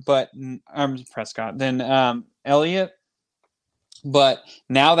Elliott. But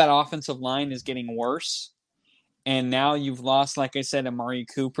now that offensive line is getting worse, and now you've lost, like I said, Amari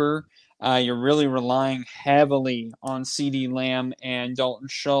Cooper. You're really relying heavily on CeeDee Lamb and Dalton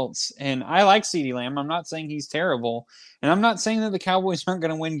Schultz. And I like CeeDee Lamb. I'm not saying he's terrible. And I'm not saying that the Cowboys aren't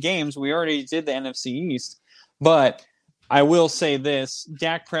going to win games. We already did the NFC East. But I will say this,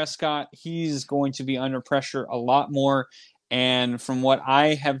 Dak Prescott, he's going to be under pressure a lot more. And from what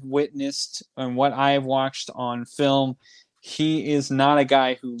I have witnessed and what I have watched on film, he is not a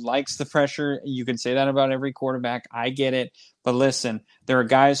guy who likes the pressure. You can say that about every quarterback. I get it. But listen, there are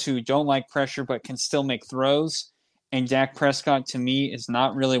guys who don't like pressure but can still make throws. And Dak Prescott, to me, is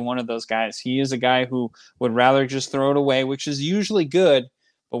not really one of those guys. He is a guy who would rather just throw it away, which is usually good.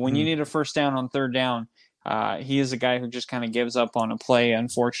 But when you need a first down on third down, he is a guy who just kind of gives up on a play,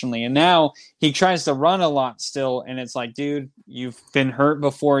 unfortunately. And now he tries to run a lot still. And it's like, dude, you've been hurt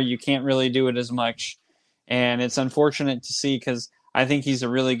before. You can't really do it as much. And it's unfortunate to see because I think he's a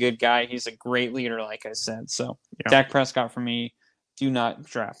really good guy. He's a great leader, like I said. So Dak Prescott, for me, do not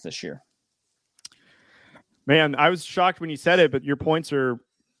draft this year. Man, I was shocked when you said it, but your points are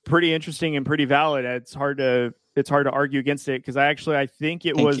pretty interesting and pretty valid. It's hard to argue against it because I think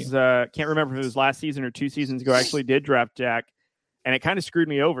it was can't remember if it was last season or 2 seasons ago. I actually did draft Dak, and it kind of screwed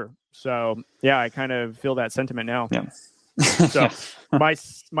me over. So yeah, I kind of feel that sentiment now. Yeah. So my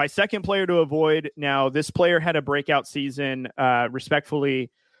second player to avoid. Now, this player had a breakout season,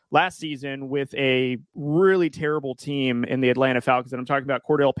 respectfully, last season with a really terrible team in the Atlanta Falcons. And I'm talking about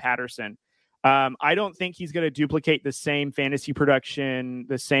Cordell Patterson. I don't think he's going to duplicate the same fantasy production,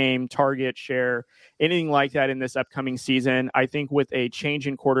 the same target share, anything like that in this upcoming season. I think with a change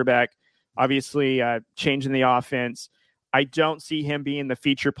in quarterback, obviously change in the offense, I don't see him being the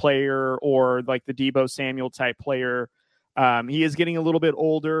feature player or like the Deebo Samuel type player. He is getting a little bit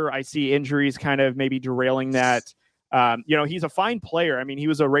older. I see injuries kind of maybe derailing that. He's a fine player. I mean, he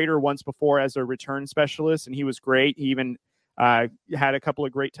was a Raider once before as a return specialist, and he was great. He even had a couple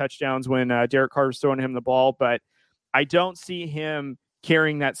of great touchdowns when Derek Carr was throwing him the ball. But I don't see him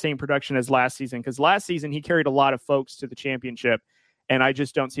carrying that same production as last season, because last season he carried a lot of folks to the championship, and I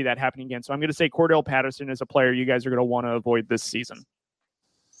just don't see that happening again. So I'm going to say Cordell Patterson is a player you guys are going to want to avoid this season.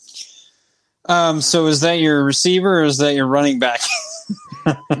 So is that your receiver or is that your running back?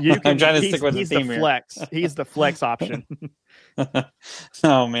 I'm trying to stick with the theme here. He's the flex option.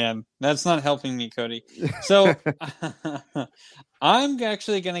 Oh man, that's not helping me, Cody. So I'm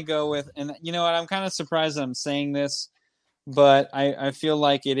actually going to go with, and you know what? I'm kind of surprised that I'm saying this, but I feel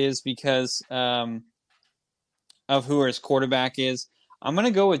like it is because of who his quarterback is. I'm going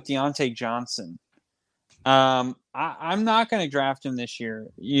to go with Deontay Johnson. I'm not going to draft him this year.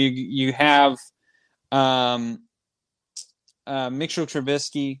 You have Mitchell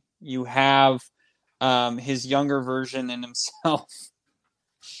Trubisky. You have his younger version in himself.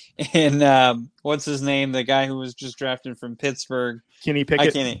 And what's his name? The guy who was just drafted from Pittsburgh. Kenny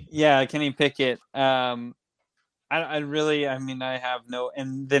Pickett. Kenny Pickett. I have no,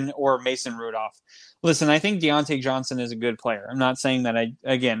 and then, or Mason Rudolph. Listen, I think Deontay Johnson is a good player. I'm not saying that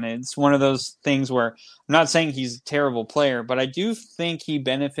it's one of those things where I'm not saying he's a terrible player, but I do think he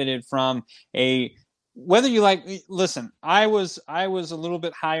benefited from listen, I was a little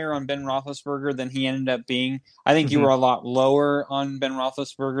bit higher on Ben Roethlisberger than he ended up being. I think you were a lot lower on Ben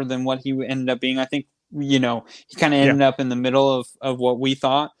Roethlisberger than what he ended up being. I think, he kind of ended up in the middle of what we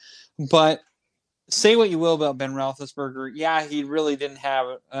thought, but say what you will about Ben Roethlisberger. Yeah, he really didn't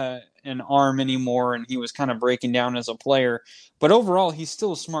have an arm anymore, and he was kind of breaking down as a player. But overall, he's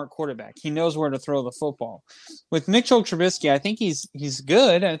still a smart quarterback. He knows where to throw the football. With Mitchell Trubisky, I think he's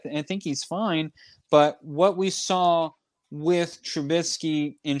good. I think he's fine. But what we saw with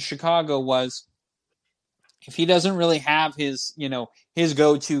Trubisky in Chicago was if he doesn't really have his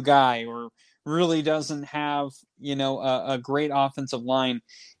go-to guy, or really doesn't have, a great offensive line,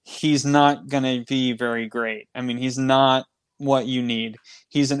 he's not going to be very great. I mean, he's not what you need.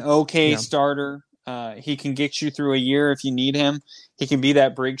 He's an okay starter. He can get you through a year if you need him. He can be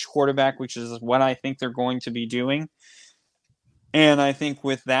that bridge quarterback, which is what I think they're going to be doing. And I think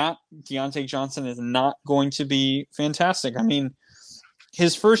with that, Deontay Johnson is not going to be fantastic. I mean,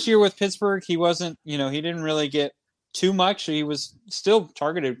 his first year with Pittsburgh, he wasn't, he didn't really get too much. He was still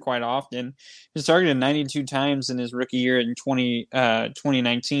targeted quite often. He was targeted 92 times in his rookie year in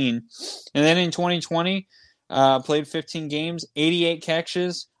 2019. And then in 2020, played 15 games, 88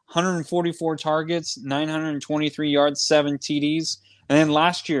 catches, 144 targets, 923 yards, 7 TDs. And then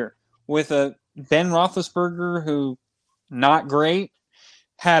last year with a Ben Roethlisberger who not great,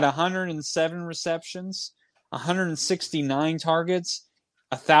 had 107 receptions, 169 targets,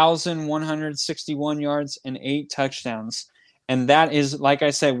 1,161 yards, and 8 touchdowns. And that is, like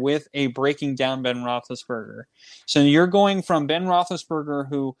I said, with a breaking down Ben Roethlisberger. So you're going from Ben Roethlisberger,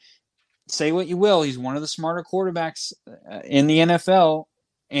 who, say what you will, he's one of the smarter quarterbacks in the NFL,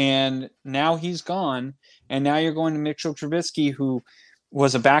 and now he's gone. And now you're going to Mitchell Trubisky, who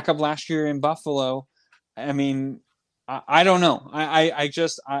was a backup last year in Buffalo. I mean, I don't know.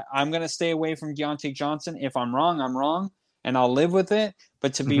 I'm going to stay away from Deontay Johnson. If I'm wrong, I'm wrong, and I'll live with it.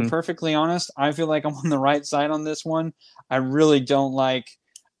 But to be perfectly honest, I feel like I'm on the right side on this one. I really don't like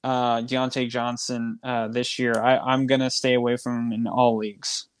Deontay Johnson this year. I'm going to stay away from him in all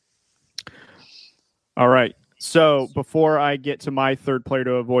leagues. All right. So before I get to my third player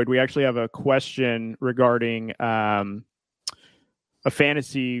to avoid, we actually have a question regarding a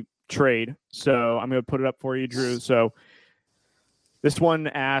fantasy trade. So I'm going to put it up for you, Drew. So this one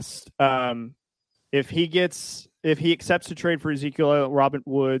asked if he accepts a trade for Ezekiel, Robert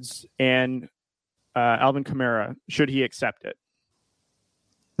Woods, and Alvin Kamara, should he accept it?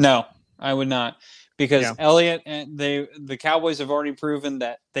 No, I would not. Because Elliott and the Cowboys have already proven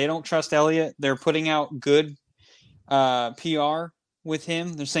that they don't trust Elliott. They're putting out good PR with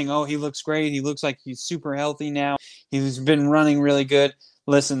him. They're saying, "Oh, he looks great. He looks like he's super healthy now. He's been running really good."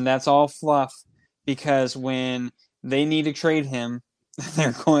 Listen, that's all fluff. Because when they need to trade him,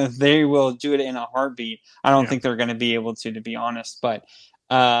 they will do it in a heartbeat. I don't think they're going to be able to be honest. But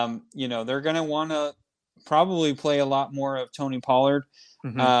they're going to want to probably play a lot more of Tony Pollard.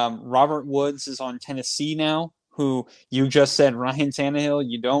 Robert Woods is on Tennessee now, who you just said Ryan Tannehill.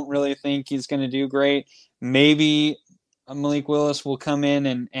 You don't really think he's going to do great. Maybe Malik Willis will come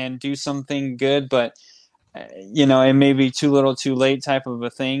in and do something good, but it may be too little too late type of a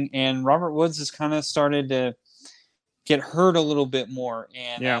thing. And Robert Woods has kind of started to get hurt a little bit more,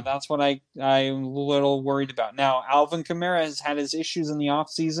 and that's what I'm a little worried about. Now, Alvin Kamara has had his issues in the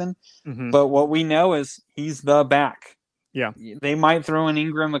offseason, but what we know is he's the back. Yeah, they might throw in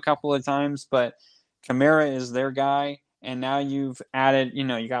Ingram a couple of times, but Kamara is their guy. And now you've added,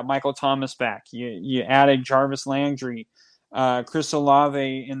 you got Michael Thomas back. You added Jarvis Landry, Chris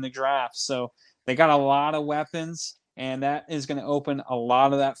Olave in the draft. So they got a lot of weapons, and that is going to open a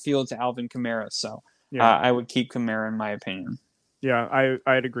lot of that field to Alvin Kamara. So I would keep Kamara in my opinion. Yeah,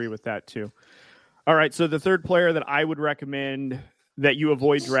 I'd agree with that too. All right, so the third player that I would recommend that you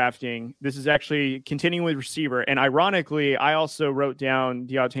avoid drafting, this is actually continuing with receiver. And ironically, I also wrote down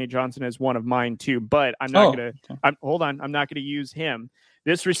Deontay Johnson as one of mine too, but I'm not going to, I'm not going to use him.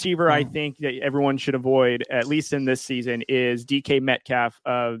 This receiver I think that everyone should avoid, at least in this season, is DK Metcalf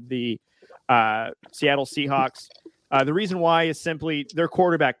of the Seattle Seahawks. The reason why is simply their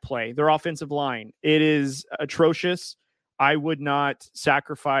quarterback play, their offensive line. It is atrocious. I would not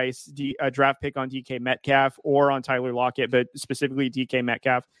sacrifice a draft pick on DK Metcalf or on Tyler Lockett, but specifically DK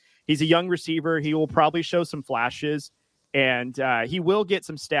Metcalf. He's a young receiver. He will probably show some flashes, and he will get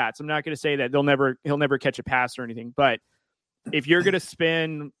some stats. I'm not going to say that he'll never catch a pass or anything, but if you're going to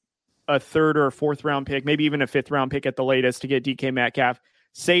spend a third or a fourth round pick, maybe even a fifth round pick at the latest to get DK Metcalf,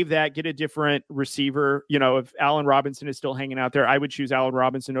 save that, get a different receiver. If Allen Robinson is still hanging out there, I would choose Allen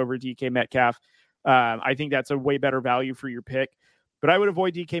Robinson over DK Metcalf. I think that's a way better value for your pick, but I would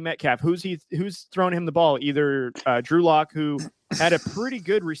avoid DK Metcalf. Who's throwing him the ball? Either Drew Lock, who had a pretty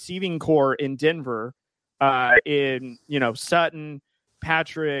good receiving core in Denver, in Sutton,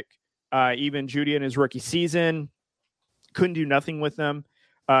 Patrick, even Judy in his rookie season, couldn't do nothing with them.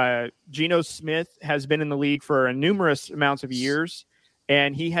 Geno Smith has been in the league for numerous amounts of years,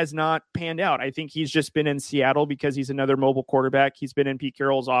 and he has not panned out. I think he's just been in Seattle because he's another mobile quarterback. He's been in Pete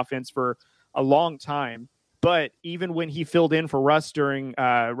Carroll's offense for a long time, but even when he filled in for Russ during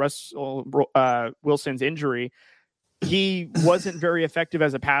Wilson's injury, he wasn't very effective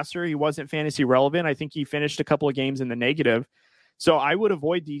as a passer. He wasn't fantasy relevant. I think he finished a couple of games in the negative. So I would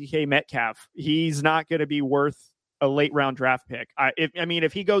avoid DK Metcalf. He's not going to be worth a late round draft pick.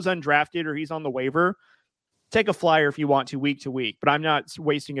 If he goes undrafted or he's on the waiver, take a flyer if you want to week, but I'm not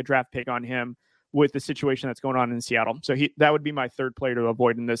wasting a draft pick on him with the situation that's going on in Seattle. So that would be my third player to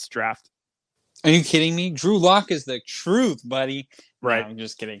avoid in this draft. Are you kidding me? Drew Lock is the truth, buddy. Right. No, I'm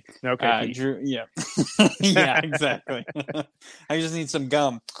just kidding. Okay. Drew, yeah. Yeah, exactly. I just need some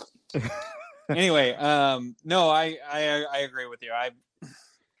gum. Anyway, no, I agree with you.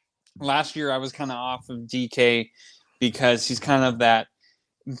 Last year I was kind of off of DK because he's kind of that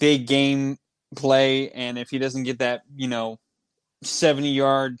big game play, and if he doesn't get that,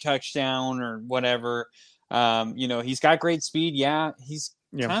 70-yard touchdown or whatever, he's got great speed. Yeah, he's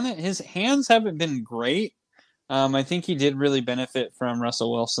kind of, his hands haven't been great. I think he did really benefit from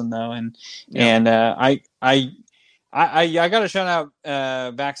Russell Wilson though, and I got to shout out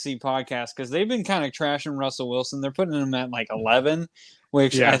Backseat Podcast because they've been kind of trashing Russell Wilson. They're putting him at like 11,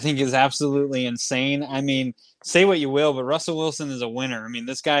 which I think is absolutely insane. I mean, say what you will, but Russell Wilson is a winner. I mean,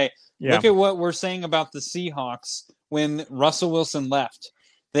 this guy. Look at what we're saying about the Seahawks when Russell Wilson left.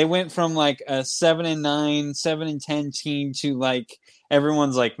 They went from like a 7-9, 7-10 team to like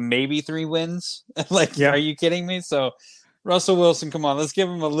everyone's like maybe 3 wins. Are you kidding me? So Russell Wilson, come on, let's give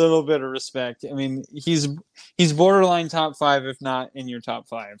him a little bit of respect. I mean, he's borderline top 5, if not in your top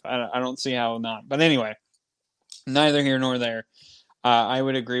 5. I don't see how not. But anyway, neither here nor there. I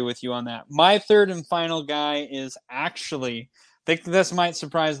would agree with you on that. My third and final guy is actually. I think this might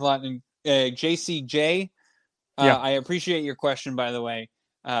surprise a lot. JCJ, I appreciate your question, by the way.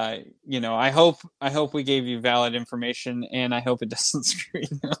 I hope we gave you valid information, and I hope it doesn't screw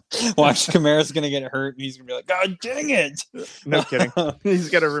you. Watch, Kamara's going to get hurt, and he's going to be like, God dang it. No kidding.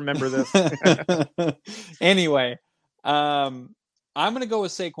 He's got to remember this. Anyway, I'm going to go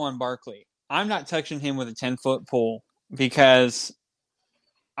with Saquon Barkley. I'm not touching him with a 10-foot pole because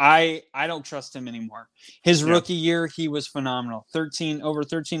I don't trust him anymore. His rookie year, he was phenomenal. Over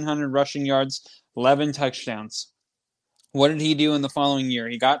 1,300 rushing yards, 11 touchdowns. What did he do in the following year?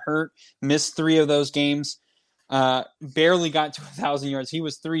 He got hurt, missed 3 of those games, barely got to 1,000 yards. He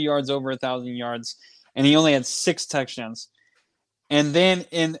was 3 yards over 1,000 yards, and he only had 6 touchdowns. And then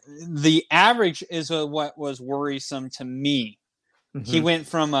in the average is what was worrisome to me. Mm-hmm. He went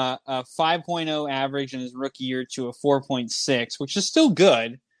from a 5.0 average in his rookie year to a 4.6, which is still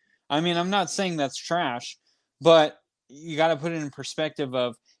good. I mean, I'm not saying that's trash, but you got to put it in perspective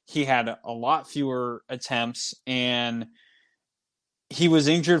of he had a lot fewer attempts, and he was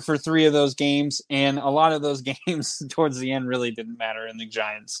injured for 3 of those games, and a lot of those games towards the end really didn't matter in the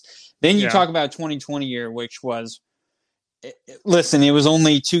Giants. Then you talk about 2020 year, which was, listen, it was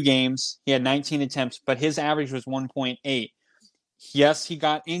only 2 games. He had 19 attempts, but his average was 1.8. Yes, he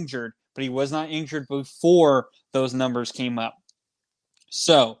got injured, but he was not injured before those numbers came up.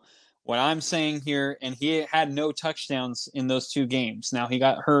 So what I'm saying here, and he had no touchdowns in those 2 games. Now, he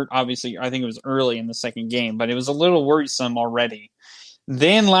got hurt, obviously, I think it was early in the second game, but it was a little worrisome already.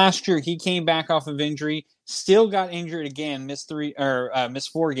 Then last year, he came back off of injury, still got injured again, missed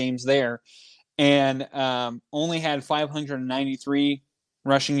 4 games there, and only had 593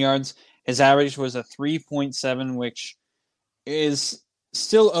 rushing yards. His average was a 3.7, which is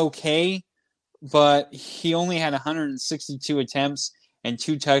still okay, but he only had 162 attempts and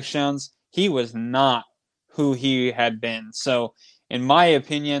 2 touchdowns. He was not who he had been. So, in my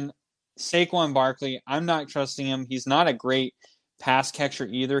opinion, Saquon Barkley, I'm not trusting him. He's not a great pass catcher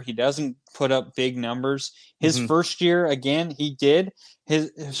either. He doesn't put up big numbers. His first year, again, he did.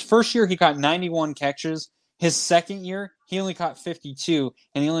 His first year, he caught 91 catches. His second year, he only caught 52,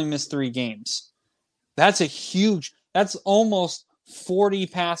 and he only missed 3 games. That's almost 40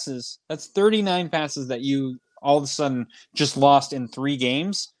 passes. That's 39 passes that you all of a sudden just lost in 3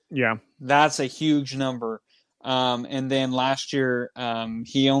 games. Yeah. That's a huge number. And then last year,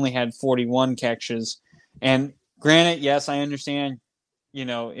 he only had 41 catches. And granted, yes, I understand,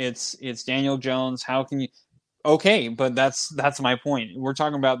 it's Daniel Jones. How can you? Okay, but that's my point. We're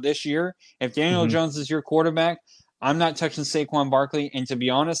talking about this year. If Daniel Jones is your quarterback, I'm not touching Saquon Barkley, and to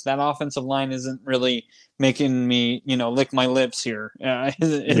be honest, that offensive line isn't really making me, lick my lips here.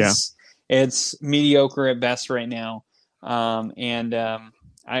 It's mediocre at best right now, and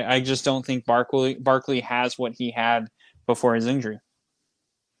I just don't think Barkley has what he had before his injury.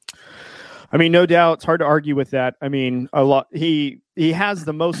 I mean, no doubt, it's hard to argue with that. I mean, a lot. He has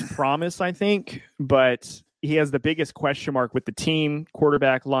the most promise, I think, but he has the biggest question mark with the team,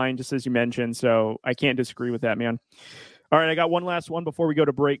 quarterback line, just as you mentioned. So I can't disagree with that, man. All right, I got one last one before we go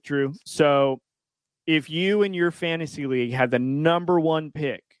to break, Drew. So if you in your fantasy league had the number 1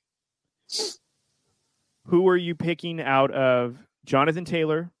 pick, who are you picking out of Jonathan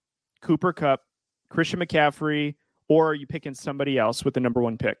Taylor, Cooper Kupp, Christian McCaffrey, or are you picking somebody else with the number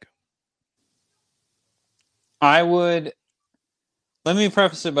 1 pick? Let me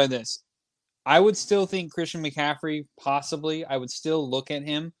preface it by this. I would still think Christian McCaffrey, possibly. I would still look at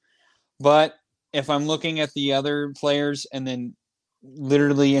him. But if I'm looking at the other players and then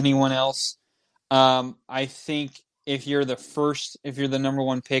literally anyone else, I think if you're the number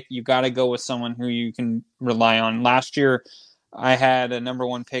 1 pick, you got to go with someone who you can rely on. Last year, I had a number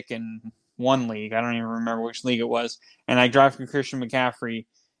 1 pick in one league. I don't even remember which league it was. And I drafted Christian McCaffrey,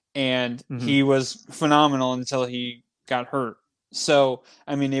 and he was phenomenal until he got hurt. So,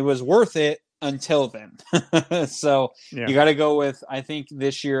 I mean, it was worth it until then. So you got to go with, I think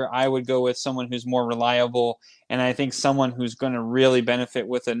this year I would go with someone who's more reliable, and I think someone who's going to really benefit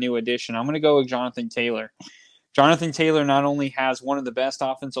with a new addition. I'm going to go with Jonathan Taylor. Jonathan Taylor not only has one of the best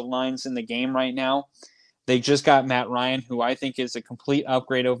offensive lines in the game right now, they just got Matt Ryan, who I think is a complete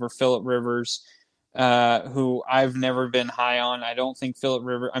upgrade over Phillip Rivers, who I've never been high on. I don't think Phillip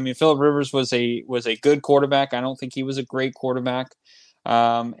Rivers was a good quarterback. I don't think he was a great quarterback.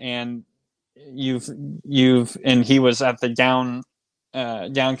 And he was at the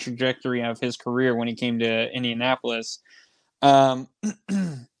down trajectory of his career when he came to Indianapolis. And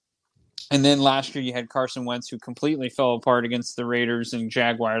then last year you had Carson Wentz, who completely fell apart against the Raiders and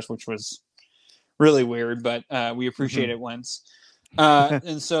Jaguars, which was really weird, but we appreciate it, Wentz.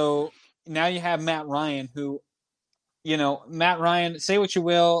 And so now you have Matt Ryan, who, Matt Ryan, say what you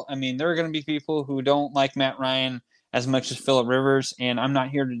will. I mean, there are going to be people who don't like Matt Ryan as much as Phillip Rivers, and I'm not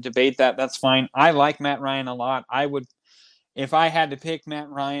here to debate that. That's fine. I like Matt Ryan a lot. I would, if I had to pick Matt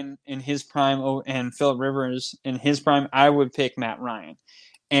Ryan in his prime and Phillip Rivers in his prime, I would pick Matt Ryan.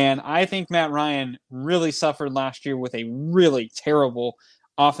 And I think Matt Ryan really suffered last year with a really terrible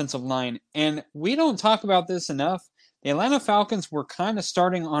offensive line. And we don't talk about this enough. The Atlanta Falcons were kind of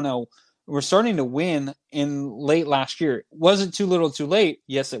starting to win in late last year. Was it too little too late?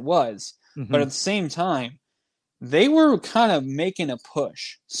 Yes, it was. Mm-hmm. But at the same time, they were kind of making a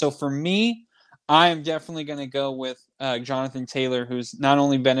push. So for me, I am definitely going to go with Jonathan Taylor, who's not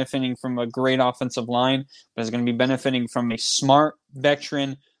only benefiting from a great offensive line, but is going to be benefiting from a smart,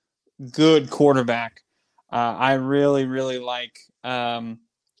 veteran, good quarterback. I really, really like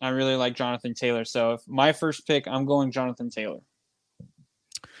Jonathan Taylor. So if my first pick, I'm going Jonathan Taylor.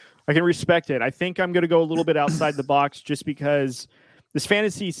 I can respect it. I think I'm going to go a little bit outside the box just because this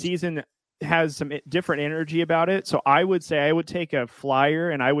fantasy season has some different energy about it. So I would say I would take a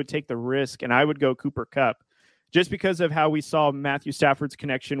flyer and I would take the risk and I would go Cooper Kupp just because of how we saw Matthew Stafford's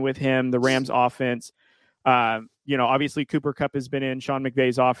connection with him, the Rams offense. Obviously Cooper Kupp has been in Sean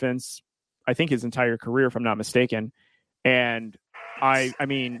McVay's offense, I think his entire career, if I'm not mistaken. And I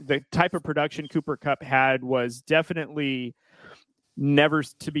mean, the type of production Cooper Kupp had was definitely never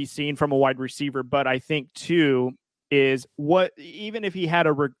to be seen from a wide receiver. But I think too, is what, even if he had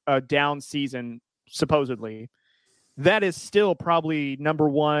a down season, supposedly, that is still probably number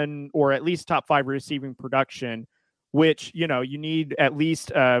one or at least top 5 receiving production, which, you need at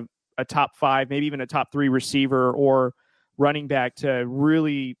least a top 5, maybe even a top 3 receiver or running back to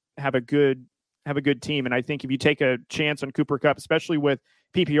really have a good team. And I think if you take a chance on Cooper Kupp, especially with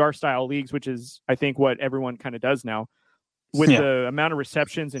PPR style leagues, which is, I think, what everyone kind of does now, with the amount of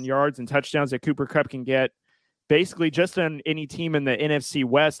receptions and yards and touchdowns that Cooper Kupp can get, basically just on any team in the NFC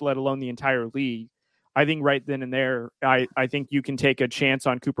West, let alone the entire league, I think right then and there, I think you can take a chance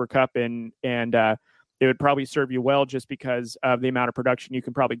on Cooper Kupp and it would probably serve you well just because of the amount of production you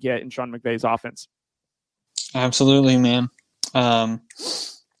can probably get in Sean McVay's offense. Absolutely, man. I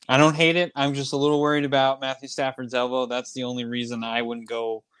don't hate it. I'm just a little worried about Matthew Stafford's elbow. That's the only reason I wouldn't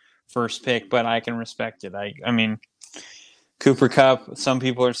go first pick, but I can respect it. I mean, Cooper Kupp, some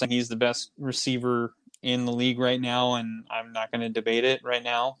people are saying he's the best receiver in the league right now, and I'm not going to debate it right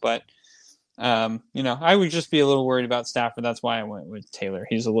now, but I would just be a little worried about Stafford. That's why I went with Taylor.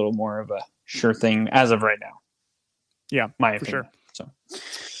 He's a little more of a sure thing as of right now. Yeah, my opinion. For sure. So,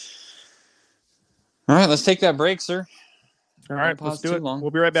 all right, let's take that break, sir. All right, let's do it.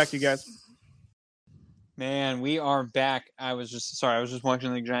 We'll be right back, you guys. Man, we are back. I was just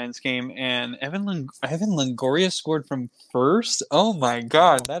watching the Giants game, and Evan Longoria scored from first. Oh my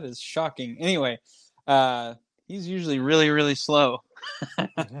God, that is shocking. Anyway, he's usually really, really slow.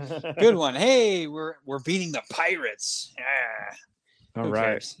 Good one. Hey, we're beating the Pirates. Yeah. All right.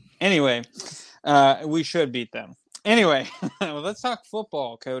 Cares? Anyway, we should beat them. Anyway, well, let's talk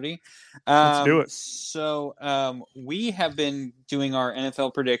football, Cody. Let's do it. So we have been doing our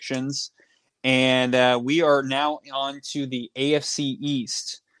NFL predictions, and we are now on to the AFC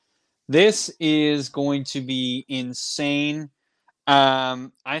East. This is going to be insane.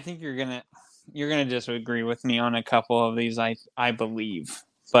 I think you're gonna disagree with me on a couple of these, I believe,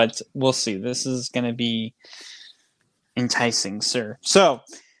 but we'll see. This is gonna be enticing, sir. So,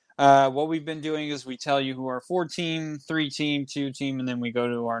 what we've been doing is we tell you who our 4-team, 3-team, 2-team, and then we go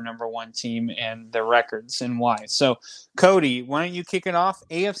to our number 1 team and the records and why. So, Cody, why don't you kick it off?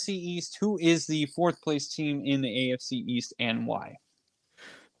 AFC East, who is the 4th place team in the AFC East and why?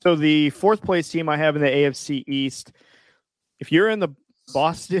 So the 4th place team I have in the AFC East, if you're in the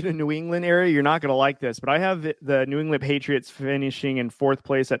Boston and New England area, you're not going to like this, but I have the New England Patriots finishing in 4th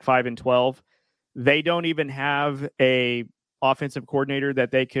place at 5-12. They don't even have a offensive coordinator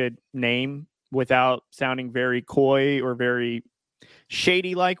that they could name without sounding very coy or very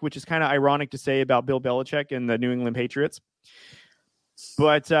shady like, which is kind of ironic to say about Bill Belichick and the New England Patriots.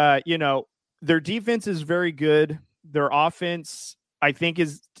 But, their defense is very good. Their offense, I think,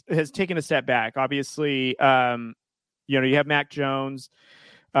 has taken a step back. Obviously, you have Mac Jones.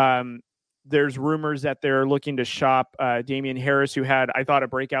 There's rumors that they're looking to shop Damian Harris, who had, I thought, a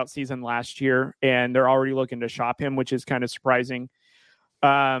breakout season last year, and they're already looking to shop him, which is kind of surprising.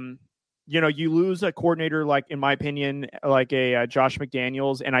 You lose a coordinator, like, in my opinion, like a Josh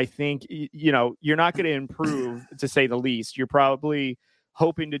McDaniels, and I think, you're not going to improve, to say the least. You're probably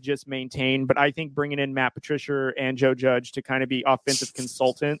hoping to just maintain, but I think bringing in Matt Patricia and Joe Judge to kind of be offensive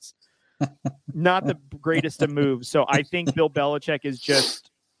consultants, not the greatest of moves. So I think Bill Belichick is just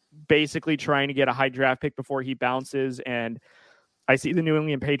basically trying to get a high draft pick before he bounces, and I see the New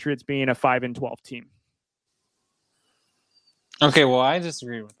England Patriots being a 5-12 team. Okay, well, I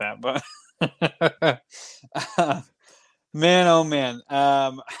disagree with that, but man, oh man,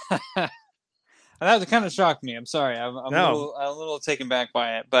 that kind of shocked me. I'm sorry, I'm a little taken back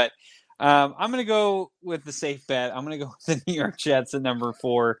by it, but I'm going to go with the safe bet. I'm going to go with the New York Jets at number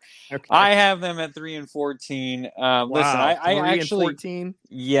 4. Okay. I have them at 3-14. Wow, listen, I actually 14?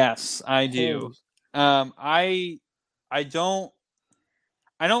 Yes, I do. I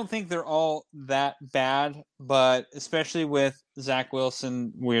don't think they're all that bad, but especially with Zach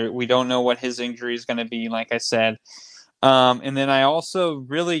Wilson, we don't know what his injury is going to be, like I said. And then I also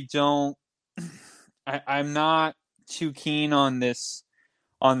really don't. I'm not too keen on this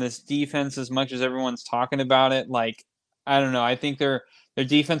defense as much as everyone's talking about it. Like, I don't know. I think their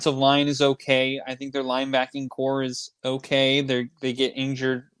defensive line is okay. I think their linebacking core is okay. They get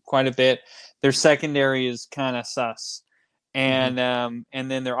injured quite a bit. Their secondary is kind of sus. And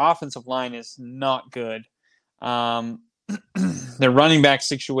then their offensive line is not good. Their running back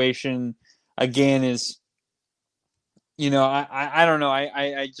situation again is, I don't know.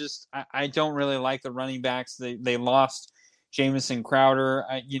 I don't really like the running backs. They lost Jamison Crowder.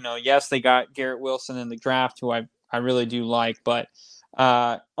 Yes, they got Garrett Wilson in the draft, who I really do like. But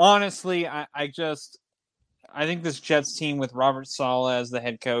honestly, I think this Jets team with Robert Saleh as the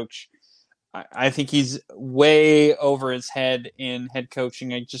head coach, I think he's way over his head in head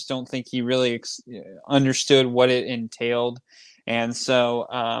coaching. I just don't think he really understood what it entailed. And so,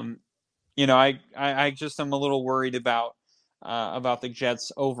 I just am a little worried about the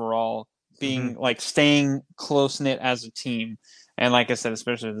Jets overall being staying close-knit as a team. And like I said,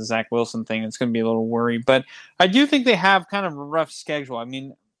 especially the Zach Wilson thing, it's going to be a little worry. But I do think they have kind of a rough schedule. I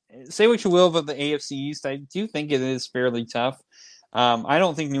mean, say what you will about the AFC East, I do think it is fairly tough. I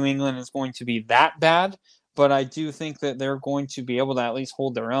don't think New England is going to be that bad, but I do think that they're going to be able to at least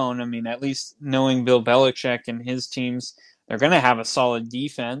hold their own. I mean, at least knowing Bill Belichick and his teams, they're going to have a solid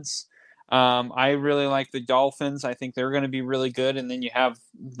defense. I really like the Dolphins. I think they're going to be really good. And then you have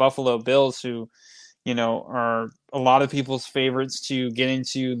Buffalo Bills, who, are a lot of people's favorites to get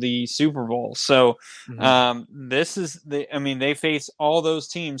into the Super Bowl. So they face all those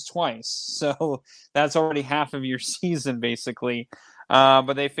teams twice. So that's already half of your season, basically.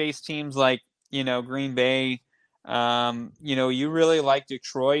 But they face teams like, Green Bay. You really like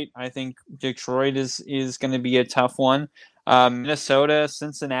Detroit. I think Detroit is going to be a tough one. Minnesota,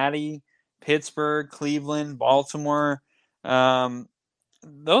 Cincinnati, Pittsburgh, Cleveland, Baltimore.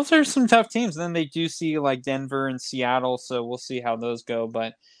 Those are some tough teams. And then they do see like Denver and Seattle, so we'll see how those go.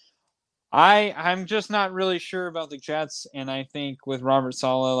 But I'm just not really sure about the Jets, and I think with Robert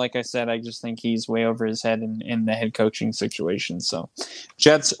Saleh, like I said, I just think he's way over his head in the head coaching situation. So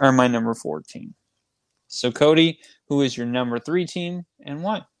Jets are my number 4 team. So Cody, who is your number 3 team and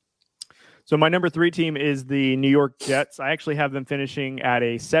why? So my number 3 team is the New York Jets. I actually have them finishing at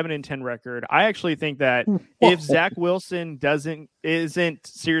a 7-10 record. I actually think that if Zach Wilson isn't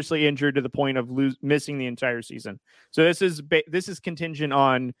seriously injured to the point of missing the entire season, so this is contingent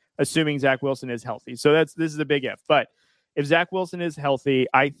on assuming Zach Wilson is healthy. So this is a big if. But if Zach Wilson is healthy,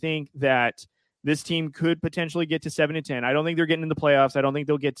 I think that this team could potentially get to 7-10. I don't think they're getting in the playoffs. I don't think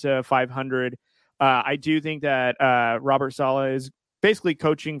they'll get to 500. I do think that Robert Saleh is basically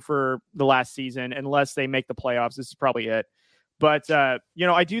coaching for the last season, unless they make the playoffs. This is probably it. But,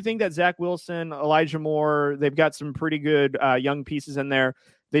 I do think that Zach Wilson, Elijah Moore, they've got some pretty good young pieces in there.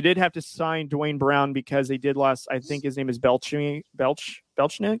 They did have to sign Dwayne Brown because they did lost, I think his name is Belchnik.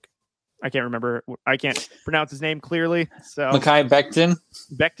 I can't remember. I can't pronounce his name clearly. So Mekhi Becton.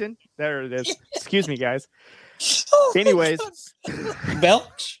 Becton? There it is. Excuse me, guys. Anyways.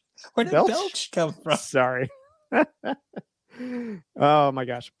 Belch? Where did Belch come from? Sorry. Oh my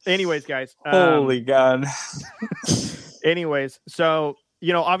gosh. Anyways, guys. Holy God. Anyways, so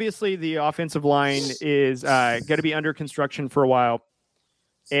obviously the offensive line is going to be under construction for a while.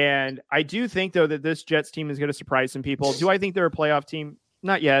 And I do think, though, that this Jets team is going to surprise some people. Do I think they're a playoff team?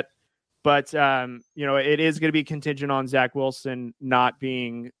 Not yet. But, it is going to be contingent on Zach Wilson not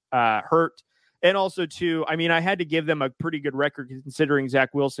being hurt. And also, too, I had to give them a pretty good record considering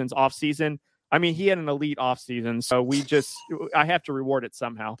Zach Wilson's offseason. He had an elite offseason, so I have to reward it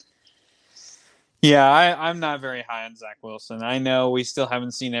somehow. Yeah, I'm not very high on Zach Wilson. I know we still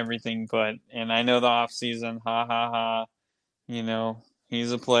haven't seen everything, and I know the offseason,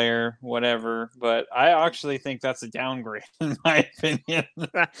 he's a player, whatever. But I actually think that's a downgrade, in my opinion.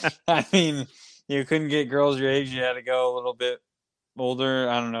 You couldn't get girls your age. You had to go a little bit older.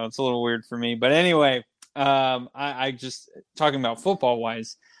 I don't know. It's a little weird for me. But anyway, I just, talking about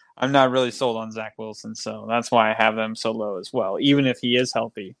football-wise, I'm not really sold on Zach Wilson. So that's why I have them so low as well. Even if he is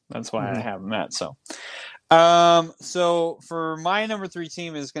healthy, that's why I have him at so. So for my number 3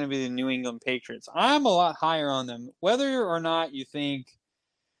 team is going to be the New England Patriots. I'm a lot higher on them. Whether or not you think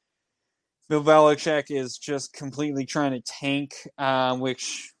Bill Belichick is just completely trying to tank,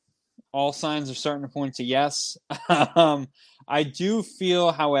 which all signs are starting to point to yes. I do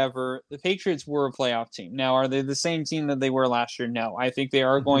feel, however, the Patriots were a playoff team. Now, are they the same team that they were last year? No. I think they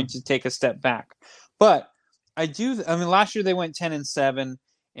are going to take a step back. But last year they went 10-7.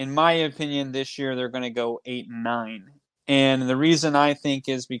 In my opinion, this year they're going to go 8-9. And the reason I think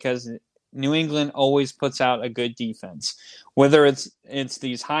is because New England always puts out a good defense. Whether it's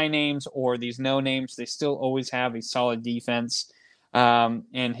these high names or these no names, they still always have a solid defense.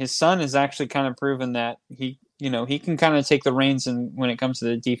 And his son has actually kind of proven that he can kind of take the reins when it comes to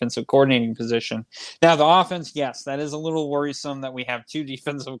the defensive coordinating position. Now, the offense, yes, that is a little worrisome that we have 2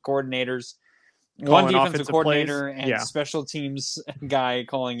 defensive coordinators, one defensive coordinator and special teams guy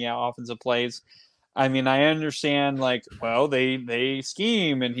calling offensive plays. I understand, they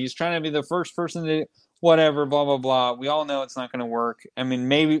scheme and he's trying to be the first person to whatever, blah, blah, blah. We all know it's not going to work.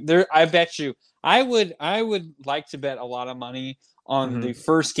 Maybe I bet you I would like to bet a lot of money on the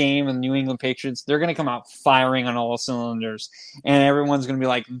first game of the New England Patriots. They're going to come out firing on all cylinders, and everyone's going to be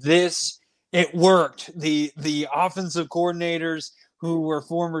like, it worked. The offensive coordinators who were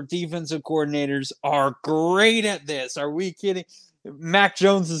former defensive coordinators are great at this. Are we kidding? Mac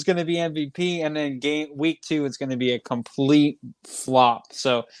Jones is going to be MVP, and then week 2, it's going to be a complete flop.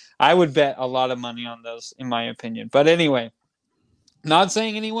 So I would bet a lot of money on those, in my opinion. But anyway, not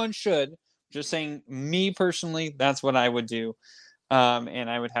saying anyone should, just saying me personally, that's what I would do. And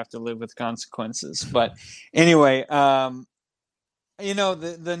I would have to live with consequences. But anyway, the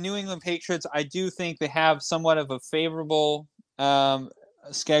New England Patriots, I do think they have somewhat of a favorable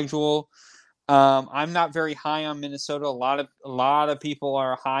schedule. I'm not very high on Minnesota. A lot of people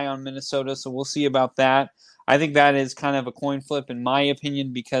are high on Minnesota, so we'll see about that. I think that is kind of a coin flip in my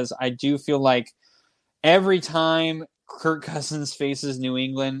opinion, because I do feel like every time Kirk Cousins faces New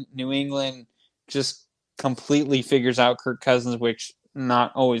England just completely figures out Kirk Cousins, which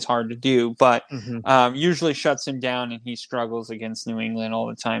not always hard to do, but usually shuts him down, and he struggles against New England all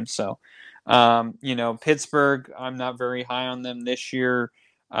the time. So, Pittsburgh, I'm not very high on them this year.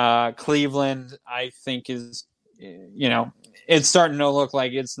 Cleveland, I think is, it's starting to look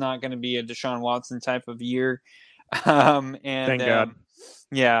like it's not going to be a Deshaun Watson type of year. Thank God.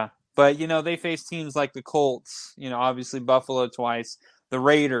 Yeah. But, they face teams like the Colts, obviously Buffalo twice, the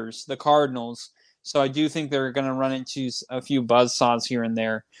Raiders, the Cardinals. So I do think they're going to run into a few buzzsaws here and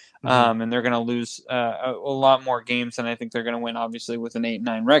there. And they're going to lose a lot more games than I think they're going to win, obviously, with an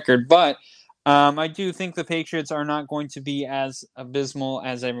 8-9 record. But I do think the Patriots are not going to be as abysmal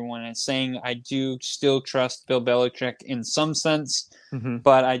as everyone is saying. I do still trust Bill Belichick in some sense,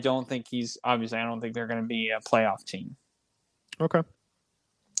 but I don't think I don't think they're going to be a playoff team. Okay.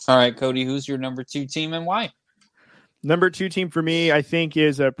 All right, Cody, who's your number 2 team and why? Number 2 team for me, I think,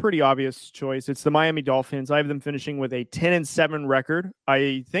 is a pretty obvious choice. It's the Miami Dolphins. I have them finishing with a 10-7 record.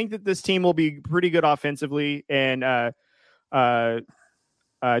 I think that this team will be pretty good offensively, and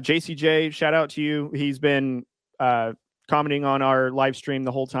JCJ, shout out to you. He's been commenting on our live stream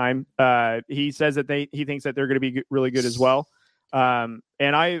the whole time. He says that he thinks that they're going to be really good as well. And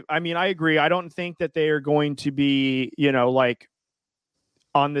I agree. I don't think that they are going to be,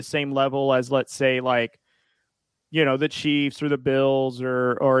 on the same level as, let's say, the Chiefs or the Bills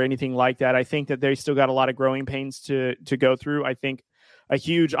or anything like that. I think that they still got a lot of growing pains to go through. I think a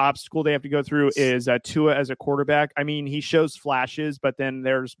huge obstacle they have to go through is Tua as a quarterback. He shows flashes, but then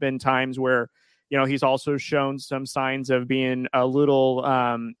there's been times where, he's also shown some signs of being a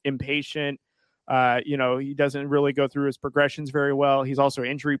little impatient. He doesn't really go through his progressions very well. He's also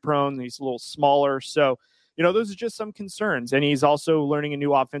injury prone. He's a little smaller. So, those are just some concerns. And he's also learning a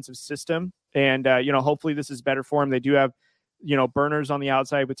new offensive system. And, hopefully this is better for him. They do have, burners on the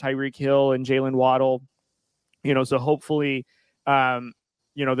outside with Tyreek Hill and Jalen Waddle, so hopefully,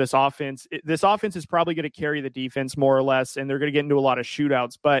 this offense is probably going to carry the defense more or less, and they're going to get into a lot of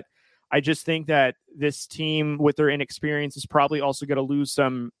shootouts. But I just think that this team with their inexperience is probably also going to lose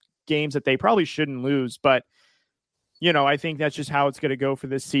some games that they probably shouldn't lose. But, I think that's just how it's going to go for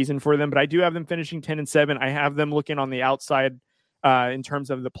this season for them. But I do have them finishing 10-7. I have them looking on the outside in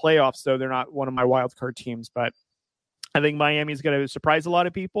terms of the playoffs, though they're not one of my wild card teams. But I think Miami is going to surprise a lot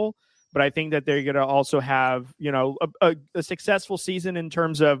of people. But I think that they're going to also have, a successful season in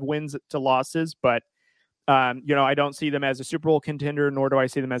terms of wins to losses. But, I don't see them as a Super Bowl contender, nor do I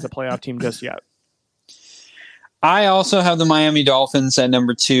see them as a playoff team just yet. I also have the Miami Dolphins at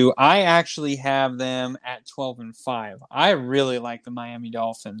number 2. I actually have them at 12-5. I really like the Miami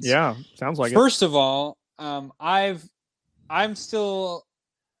Dolphins. Yeah, sounds like First of all, I'm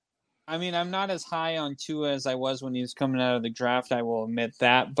not as high on Tua as I was when he was coming out of the draft. I will admit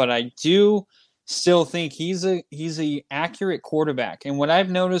that, but I do still think he's a accurate quarterback. And what I've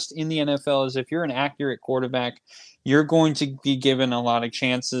noticed in the NFL is if you're an accurate quarterback, you're going to be given a lot of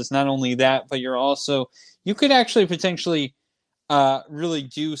chances. Not only that, but you could actually potentially really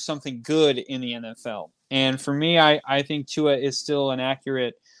do something good in the NFL. And for me, I think Tua is still an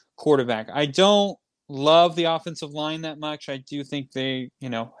accurate quarterback. I don't love the offensive line that much. I do think they,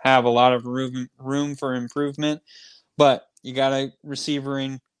 have a lot of room for improvement. But you got a receiver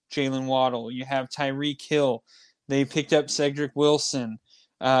in Jalen Waddle. You have Tyreek Hill. They picked up Cedric Wilson.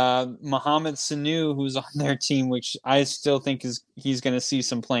 Mohamed Sanu, who's on their team, which I still think he's going to see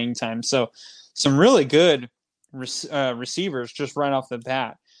some playing time. So some really good receivers just right off the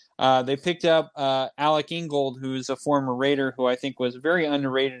bat. They picked up Alec Ingold, who's a former Raider, who I think was very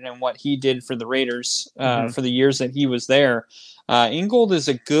underrated in what he did for the Raiders for the years that he was there. Ingold is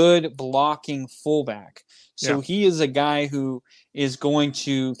a good blocking fullback. So he is a guy who is going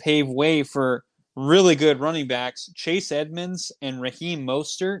to pave way for really good running backs, Chase Edmonds and Raheem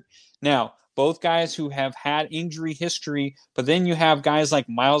Mostert. Now, both guys who have had injury history, but then you have guys like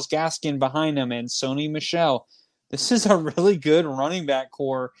Myles Gaskin behind them and Sony Michel. This is a really good running back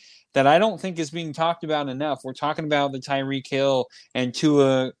core that I don't think is being talked about enough. We're talking about the Tyreek Hill and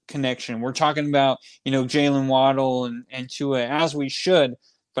Tua connection. We're talking about, Jalen Waddle and Tua, as we should.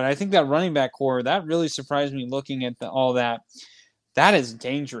 But I think that running back core, that really surprised me looking at all that. That is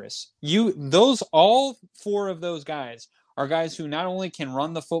dangerous. All 4 of those guys are guys who not only can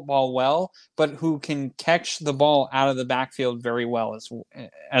run the football well, but who can catch the ball out of the backfield very well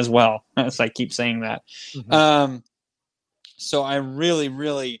as well, as I keep saying that. Mm-hmm. So I really,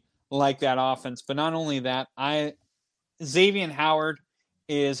 really like that offense. But not only that, Xavier Howard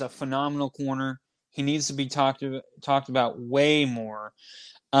is a phenomenal corner. He needs to be talked about way more.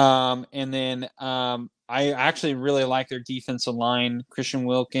 And then I actually really like their defensive line. Christian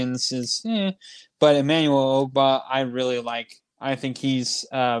Wilkins is, but Emmanuel Ogbah, I really like. I think he's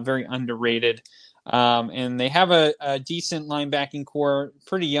very underrated. And they have a decent linebacking core,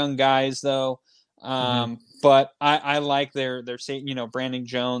 pretty young guys though. But I like their Brandon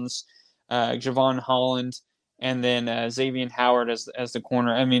Jones, Javon Holland, and then Xavier Howard as the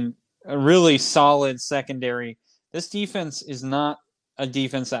corner. I mean, a really solid secondary. This defense is not a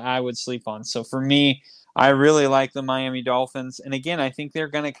defense that I would sleep on. So for me, I really like the Miami Dolphins. And again, I think they're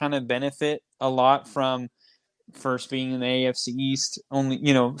going to kind of benefit a lot from first being in the AFC East. Only,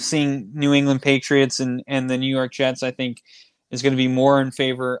 seeing New England Patriots and the New York Jets, I think is going to be more in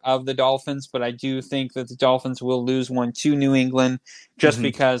favor of the Dolphins. But I do think that the Dolphins will lose one to New England just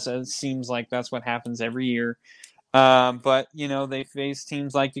because it seems like that's what happens every year. But, they face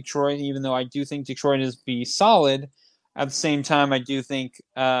teams like Detroit, even though I do think Detroit is be solid. At the same time, I do think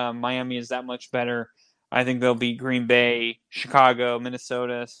Miami is that much better. I think they'll beat Green Bay, Chicago,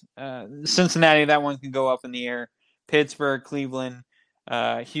 Minnesota, Cincinnati. That one can go up in the air. Pittsburgh, Cleveland,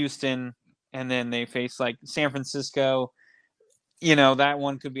 Houston, and then they face like San Francisco. That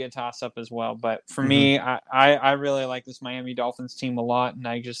one could be a toss-up as well. But for me, I really like this Miami Dolphins team a lot, and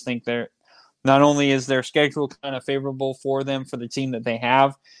I just think they're not only is their schedule kind of favorable for them for the team that they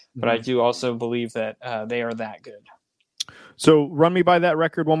have, but I do also believe that they are that good. So run me by that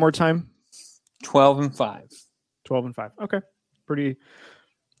record one more time. 12-5. 12-5. Okay.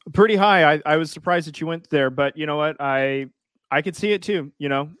 Pretty high. I was surprised that you went there, but you know what? I could see it too.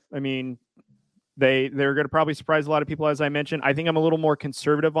 I mean, they're going to probably surprise a lot of people, as I mentioned. I think I'm a little more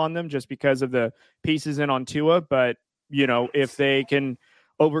conservative on them just because of the pieces in on Tua, but if they can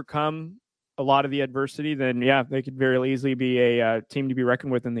overcome a lot of the adversity, then yeah, they could very easily be a team to be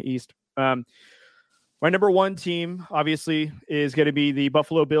reckoned with in the East. My number one team, obviously, is going to be the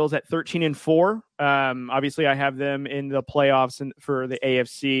Buffalo Bills at 13-4. Obviously, I have them in the playoffs for the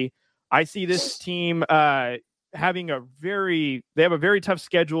AFC. I see this team having they have a very tough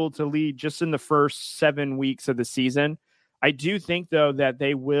schedule to lead just in the first 7 weeks of the season. I do think, though, that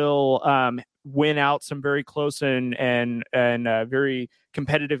they will win out some very close and very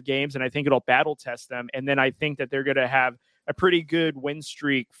competitive games, and I think it'll battle test them. And then I think that they're going to have a pretty good win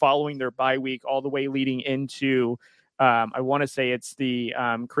streak following their bye week, all the way leading into, I want to say it's the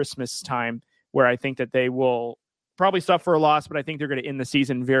Christmas time, where I think that they will probably suffer a loss, but I think they're going to end the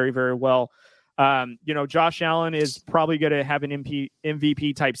season very, very well. Josh Allen is probably going to have an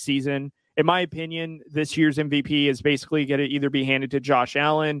MVP type season. In my opinion, this year's MVP is basically going to either be handed to Josh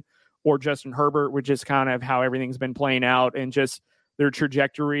Allen or Justin Herbert, which is kind of how everything's been playing out and just their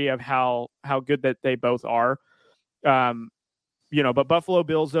trajectory of how good that they both are. But Buffalo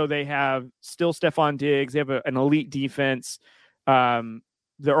Bills, though, they have still Stephon Diggs. They have an elite defense.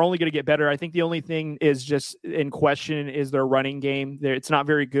 They're only going to get better. I think the only thing is just in question is their running game. It's not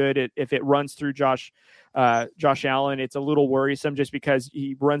very good. If it runs through Josh Allen, it's a little worrisome just because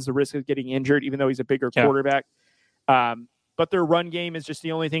he runs the risk of getting injured, even though he's a bigger quarterback. But their run game is just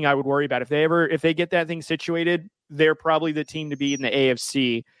the only thing I would worry about. If they get that thing situated, they're probably the team to beat in the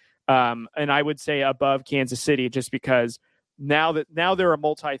AFC. And I would say above Kansas City, just because now they're a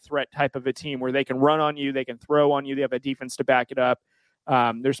multi-threat type of a team where they can run on you, they can throw on you, they have a defense to back it up.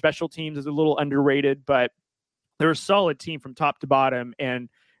 Their special teams is a little underrated, but they're a solid team from top to bottom, and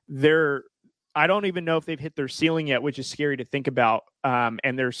I don't even know if they've hit their ceiling yet, which is scary to think about.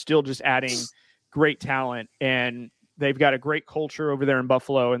 And they're still just adding great talent, and they've got a great culture over there in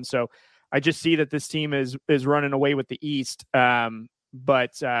Buffalo. And so I just see that this team is running away with the East.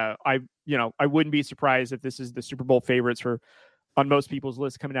 But I wouldn't be surprised if this is the Super Bowl favorites on most people's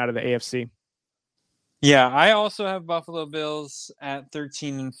list coming out of the AFC. Yeah, I also have Buffalo Bills at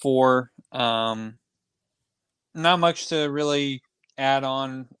 13-4. Not much to really add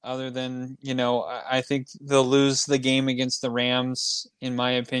on other than, I think they'll lose the game against the Rams, in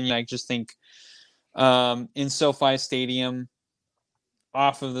my opinion. I just think in SoFi Stadium,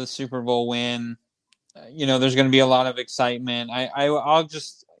 off of the Super Bowl win, there's going to be a lot of excitement. I'll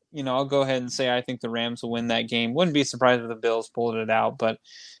just, I'll go ahead and say I think the Rams will win that game. Wouldn't be surprised if the Bills pulled it out, but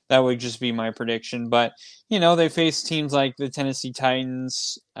that would just be my prediction. But, they face teams like the Tennessee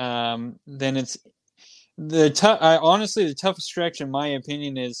Titans. Then it's honestly, the toughest stretch, in my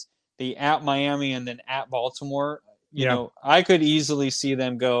opinion, is the at Miami and then at Baltimore. I could easily see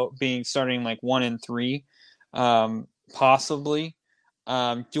them starting like 1-3, possibly.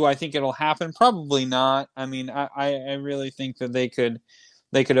 Do I think it'll happen? Probably not. I mean, I really think that they could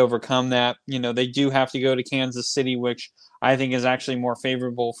overcome that. They do have to go to Kansas City, which I think is actually more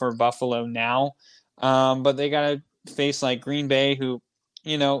favorable for Buffalo now. But they got to face like Green Bay, who,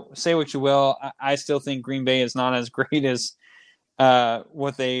 say what you will, I still think Green Bay is not as great as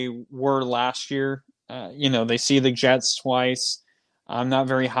what they were last year. They see the Jets twice. I'm not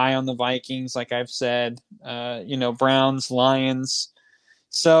very high on the Vikings, like I've said. Browns, Lions.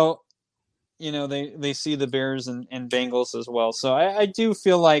 So, they see the Bears and Bengals as well. So I do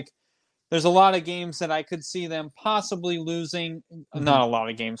feel like there's a lot of games that I could see them possibly losing. Mm-hmm. Not a lot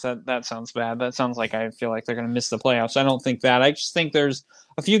of games. That sounds bad. That sounds like I feel like they're going to miss the playoffs. I don't think that. I just think there's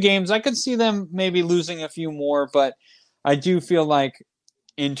a few games I could see them maybe losing a few more, but I do feel like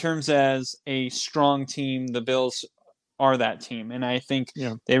in terms as a strong team, the Bills are that team. And I think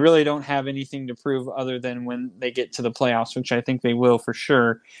they really don't have anything to prove other than when they get to the playoffs, which I think they will for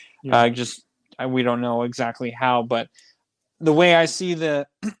sure. Yeah. We don't know exactly how, but the way I see the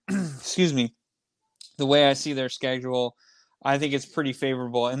way I see their schedule, I think it's pretty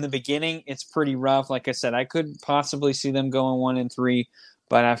favorable. In the beginning, it's pretty rough. Like I said, I could possibly see them going 1-3,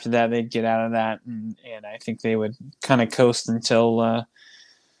 but after that, they'd get out of that, and I think they would kind of coast until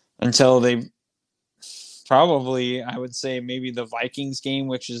they probably, I would say, maybe the Vikings game,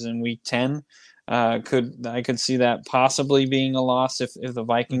 which is in week 10. I could see that possibly being a loss if the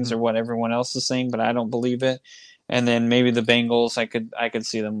Vikings are what everyone else is saying, but I don't believe it. And then maybe the Bengals, I could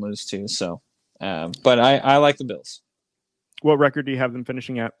see them lose too. So, but I like the Bills. What record do you have them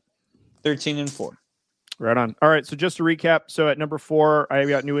finishing at? 13-4. Right on. All right. So just to recap, so at number 4, I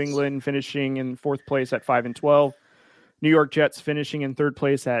got New England finishing in 4th place at 5-12. New York Jets finishing in 3rd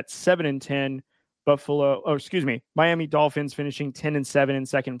place at 7-10. Miami Dolphins finishing 10-7 in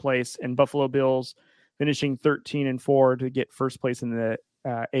 2nd place, and Buffalo Bills finishing 13-4 to get 1st place in the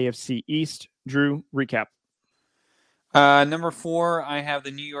AFC East. Drew, recap. Number 4, I have the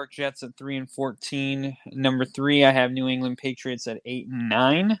New York Jets at 3-14. Number 3, I have New England Patriots at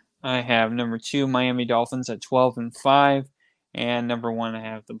 8-9. I have number 2, Miami Dolphins at 12-5, and number 1, I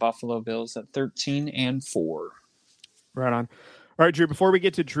have the Buffalo Bills at 13-4. Right on. All right, Drew, before we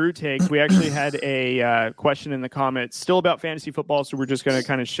get to Drew takes, we actually had a question in the comments still about fantasy football, so we're just going to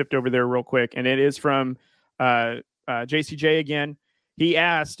kind of shift over there real quick. And it is from JCJ again. He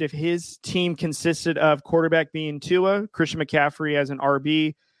asked if his team consisted of quarterback being Tua, Christian McCaffrey as an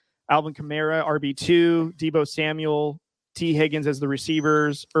RB, Alvin Kamara, RB2, Deebo Samuel, T. Higgins as the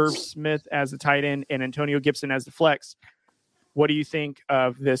receivers, Irv Smith as the tight end, and Antonio Gibson as the flex. What do you think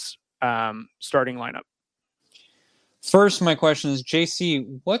of this starting lineup? First, my question is,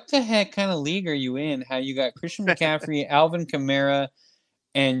 JC, what the heck kind of league are you in? How you got Christian McCaffrey, Alvin Kamara,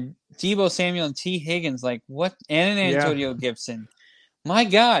 and Deebo Samuel and T. Higgins? Like, what? And Antonio Gibson. My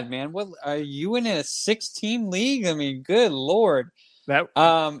God, man. What are you in a 6-team league? I mean, good Lord.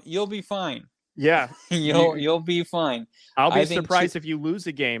 You'll be fine. Yeah. You'll be fine. I'll be surprised if you lose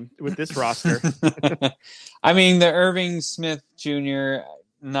a game with this roster. I mean, the Irving Smith Jr.,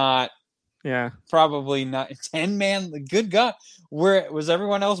 probably not 10-man. Good God. Where was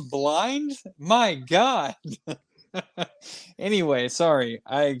everyone else blind? My God. Anyway, sorry.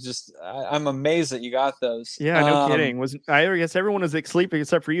 I'm amazed that you got those. Yeah, no kidding. I guess everyone was sleeping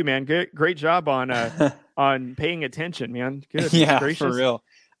except for you, man. Great job on on paying attention, man. Good. Yeah, gracious. For real.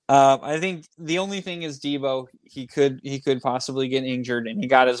 I think the only thing is Deebo. He could possibly get injured, and he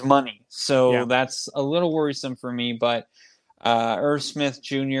got his money, so that's a little worrisome for me. But Irv Smith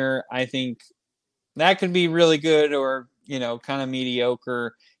Jr., I think that could be really good, or kind of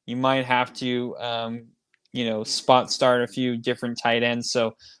mediocre. You might have to spot start a few different tight ends.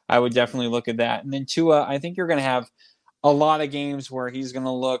 So I would definitely look at that. And then Tua, I think you're going to have a lot of games where he's going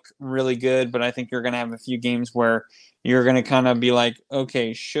to look really good, but I think you're going to have a few games where you're going to kind of be like,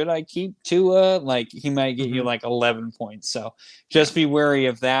 okay, should I keep Tua? Like, he might get you like 11 points. So just be wary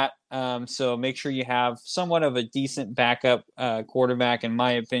of that. So make sure you have somewhat of a decent backup quarterback, in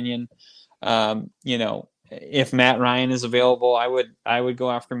my opinion. If Matt Ryan is available, I would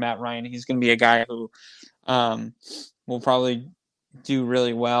go after Matt Ryan. He's going to be a guy who will probably do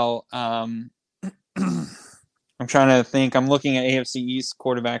really well. I'm trying to think. I'm looking at AFC East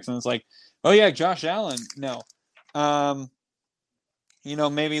quarterbacks, and it's like, oh yeah, Josh Allen. No,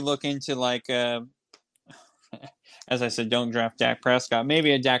 maybe look into like, as I said, don't draft Dak Prescott.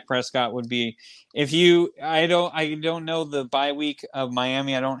 Maybe a Dak Prescott would be. I don't know the bye week of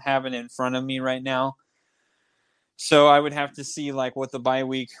Miami. I don't have it in front of me right now. So I would have to see like what the bye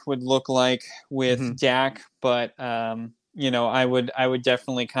week would look like with Dak, but I would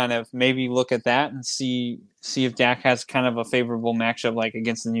definitely kind of maybe look at that and see if Dak has kind of a favorable matchup like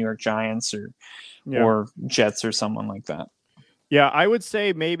against the New York Giants or Jets or someone like that. Yeah, I would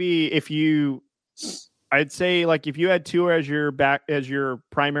say maybe if you had Tua as your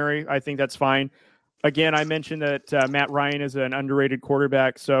primary, I think that's fine. Again, I mentioned that Matt Ryan is an underrated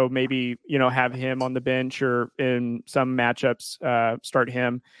quarterback, so maybe have him on the bench or in some matchups start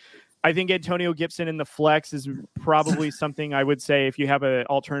him. I think Antonio Gibson in the flex is probably something I would say if you have an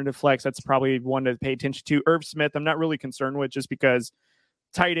alternative flex, that's probably one to pay attention to. Irv Smith, I'm not really concerned with just because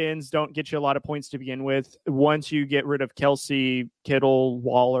tight ends don't get you a lot of points to begin with. Once you get rid of Kelsey, Kittle,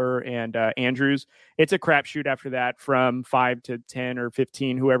 Waller, and Andrews, it's a crapshoot after that from 5 to 10 or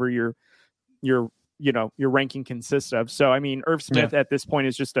 15, whoever your ranking consists of. So, I mean, Irv Smith at this point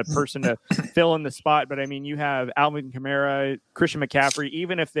is just a person to fill in the spot. But I mean, you have Alvin Kamara, Christian McCaffrey,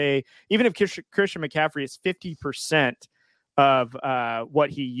 even if Christian McCaffrey is 50% of what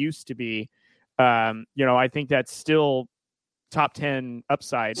he used to be, I think that's still top 10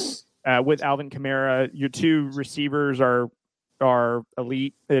 upside with Alvin Kamara. Your two receivers are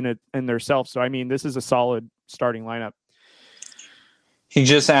elite in themselves. So, I mean, this is a solid starting lineup. He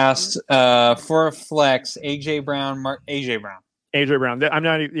just asked for a flex, AJ Brown. AJ Brown. I'm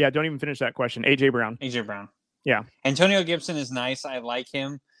not. Yeah, don't even finish that question. AJ Brown. Yeah. Antonio Gibson is nice. I like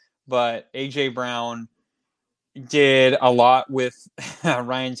him, but AJ Brown did a lot with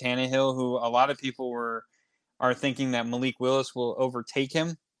Ryan Tannehill, who a lot of people are thinking that Malik Willis will overtake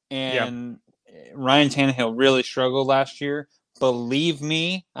him, and Ryan Tannehill really struggled last year. Believe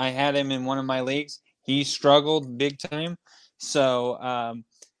me, I had him in one of my leagues. He struggled big time. So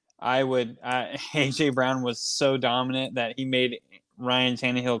AJ Brown was so dominant that he made Ryan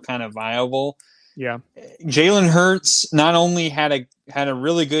Tannehill kind of viable. Yeah. Jalen Hurts not only had a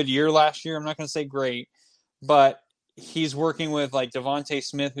really good year last year, I'm not going to say great, but he's working with like Devontae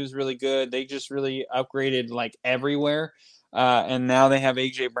Smith, who's really good. They just really upgraded like everywhere. And now they have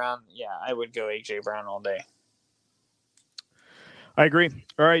AJ Brown. Yeah, I would go AJ Brown all day. I agree.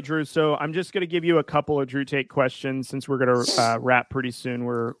 All right, Drew. So I'm just going to give you a couple of Drew Take questions since we're going to wrap pretty soon.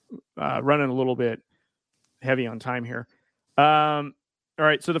 We're running a little bit heavy on time here. All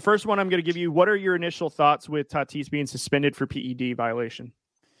right. So the first one I'm going to give you, what are your initial thoughts with Tatis being suspended for PED violation?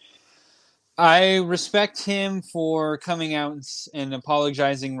 I respect him for coming out and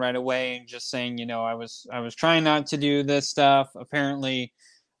apologizing right away and just saying, I was trying not to do this stuff. Apparently,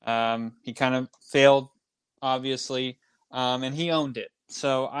 he kind of failed, obviously, and he owned it.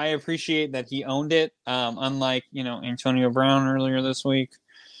 So I appreciate that he owned it, unlike, Antonio Brown earlier this week,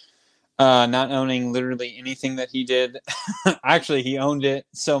 not owning literally anything that he did. Actually, he owned it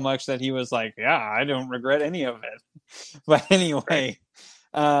so much that he was like, yeah, I don't regret any of it. But anyway,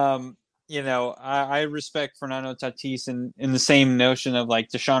 I respect Fernando Tatis in the same notion of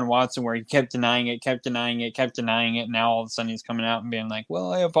like Deshaun Watson, where he kept denying it. Now all of a sudden he's coming out and being like,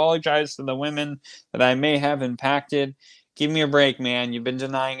 well, I apologize to the women that I may have impacted. Give me a break, man. You've been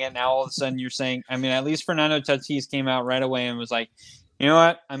denying it. Now all of a sudden you're saying, at least Fernando Tatis came out right away and was like, you know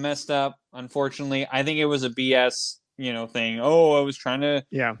what? I messed up. Unfortunately, I think it was a BS, thing. Oh, I was trying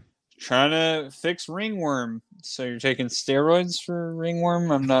to fix ringworm. So you're taking steroids for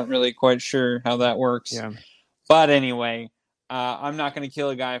ringworm? I'm not really quite sure how that works. Yeah. But anyway, I'm not going to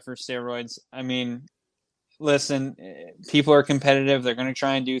kill a guy for steroids. Listen, people are competitive. They're going to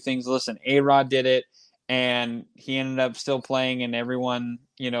try and do things. Listen, A-Rod did it, and he ended up still playing, and everyone,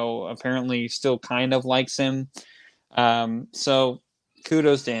 apparently still kind of likes him. So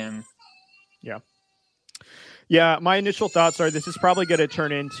kudos to him. Yeah. Yeah, my initial thoughts are this is probably going to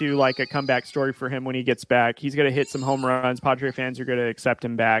turn into like a comeback story for him when he gets back. He's going to hit some home runs. Padre fans are going to accept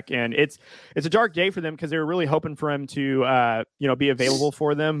him back, and it's a dark day for them because they were really hoping for him to be available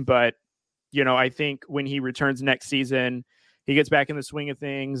for them. But I think when he returns next season, he gets back in the swing of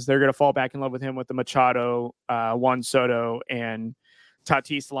things. They're going to fall back in love with him with the Machado, Juan Soto, and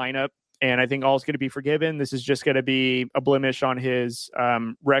Tatis lineup. And I think all is going to be forgiven. This is just going to be a blemish on his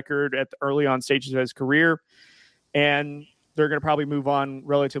record at the early on stages of his career. And they're going to probably move on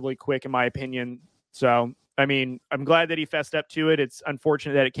relatively quick, in my opinion. So, I'm glad that he fessed up to it. It's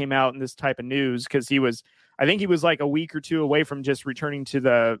unfortunate that it came out in this type of news because I think he was like a week or two away from just returning to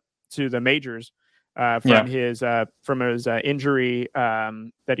the majors from his injury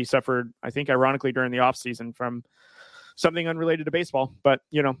that he suffered, I think, ironically during the offseason from something unrelated to baseball. But,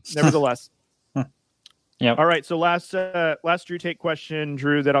 nevertheless. Yep. All right. So last Drew Take question,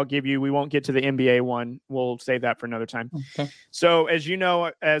 Drew, that I'll give you. We won't get to the NBA one. We'll save that for another time. Okay. So as you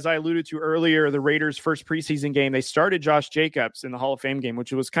know, as I alluded to earlier, the Raiders' first preseason game, they started Josh Jacobs in the Hall of Fame game,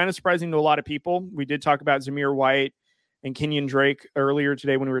 which was kind of surprising to a lot of people. We did talk about Zamir White and Kenyon Drake earlier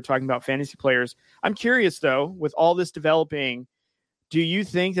today when we were talking about fantasy players. I'm curious, though, with all this developing, do you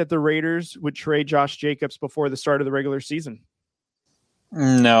think that the Raiders would trade Josh Jacobs before the start of the regular season?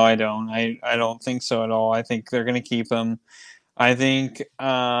 No, I don't. I don't think so at all. I think they're going to keep him. I think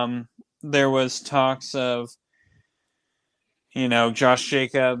there was talks of, Josh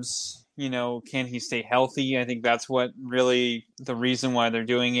Jacobs, can he stay healthy? I think that's what really the reason why they're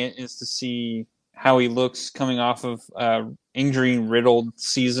doing it is to see how he looks coming off of injury-riddled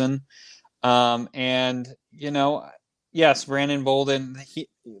season. Yes, Brandon Bolden.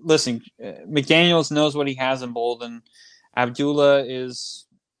 McDaniels knows what he has in Bolden. Abdullah is,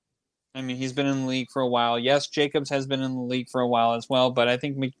 he's been in the league for a while. Yes, Jacobs has been in the league for a while as well, but I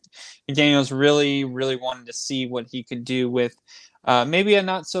think McDaniels really, really wanted to see what he could do with maybe a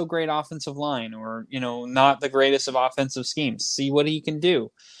not so great offensive line or, not the greatest of offensive schemes. See what he can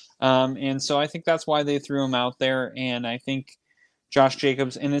do. And so I think that's why they threw him out there. And I think Josh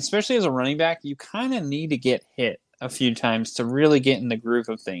Jacobs, and especially as a running back, you kind of need to get hit a few times to really get in the groove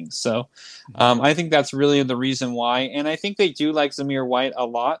of things. So I think that's really the reason why. And I think they do like Zamir White a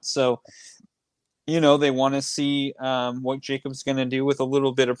lot. So, they want to see what Jacob's going to do with a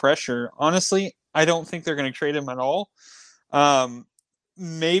little bit of pressure. Honestly, I don't think they're going to trade him at all.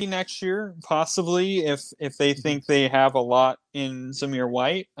 Maybe next year, possibly, if they think they have a lot in Zamir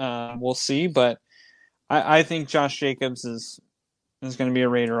White. We'll see. But I think Josh Jacobs is going to be a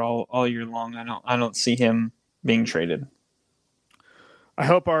Raider all year long. I don't see him being traded. I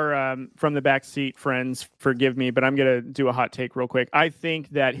hope our from the backseat friends forgive me, but I'm going to do a hot take real quick. I think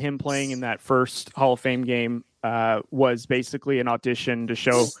that him playing in that first Hall of Fame game was basically an audition to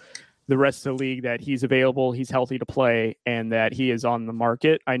show the rest of the league that he's available, he's healthy to play, and that he is on the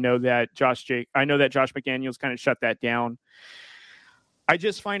market. I know that Josh McDaniels kind of shut that down. I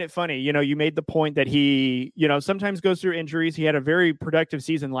just find it funny. You made the point that he, sometimes goes through injuries. He had a very productive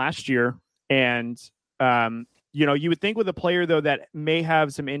season last year, and You would think with a player, though, that may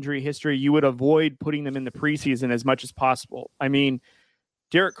have some injury history, you would avoid putting them in the preseason as much as possible. I mean,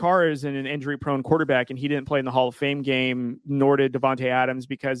 Derek Carr is an injury-prone quarterback, and he didn't play in the Hall of Fame game, nor did Devontae Adams,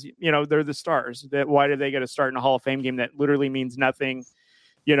 because, they're the stars. Why did they get a start in a Hall of Fame game that literally means nothing?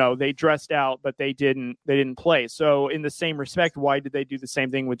 They dressed out, but they didn't play. So in the same respect, why did they do the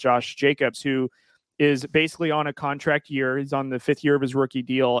same thing with Josh Jacobs, who is basically on a contract year? He's on the 5th year of his rookie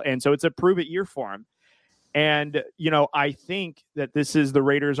deal, and so it's a prove-it year for him. And, I think that this is the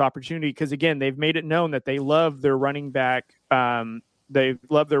Raiders' opportunity because, again, they've made it known that they love their running back. They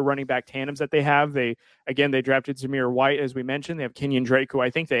love their running back tandems that they have. They drafted Zamir White, as we mentioned. They have Kenyon Drake, who I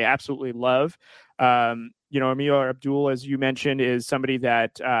think they absolutely love. Emil Abdul, as you mentioned, is somebody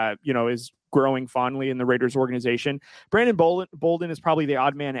that, is growing fondly in the Raiders organization. Brandon Bolden is probably the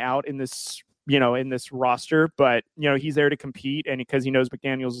odd man out in this, in this roster, but, he's there to compete and because he knows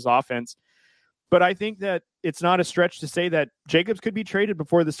McDaniels' offense. But I think that it's not a stretch to say that Jacobs could be traded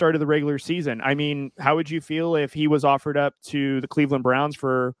before the start of the regular season. I mean, how would you feel if he was offered up to the Cleveland Browns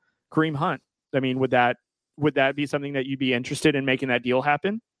for Kareem Hunt? I mean, would that be something that you'd be interested in making that deal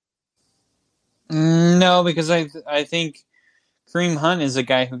happen? No, because I think Kareem Hunt is a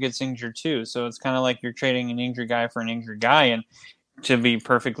guy who gets injured too. So it's kind of like you're trading an injured guy for an injured guy. And to be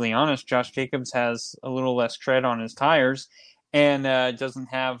perfectly honest, Josh Jacobs has a little less tread on his tires. And doesn't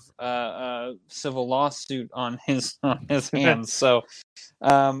have a civil lawsuit on his hands. So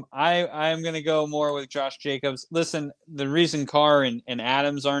I'm going to go more with Josh Jacobs. Listen, the reason Carr and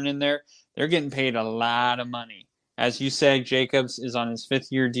Adams aren't in there, they're getting paid a lot of money. As you said, Jacobs is on his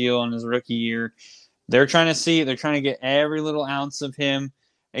 5th year deal on his rookie year. They're trying to get every little ounce of him.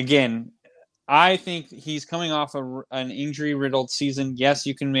 Again, I think he's coming off an injury-riddled season. Yes,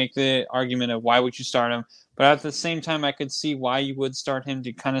 you can make the argument of why would you start him. But at the same time, I could see why you would start him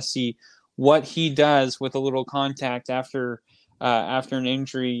to kind of see what he does with a little contact after an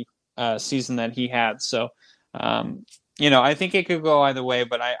injury season that he had. So, I think it could go either way,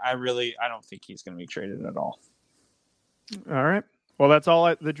 but I don't think he's going to be traded at all. All right. Well, that's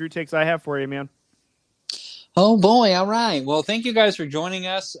all the Drew takes I have for you, man. Oh, boy. All right. Well, thank you guys for joining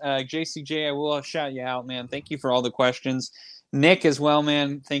us. JCJ, I will shout you out, man. Thank you for all the questions. Nick as well,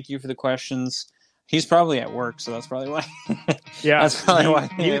 man. Thank you for the questions. He's probably at work, so that's probably why. Yeah, that's probably why.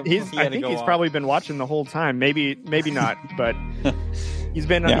 I think he's probably been watching the whole time. Maybe not, but he's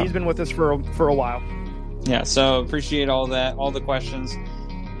been with us for a while. Yeah, so appreciate all the questions.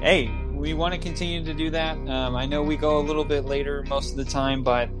 Hey, we want to continue to do that. I know we go a little bit later most of the time,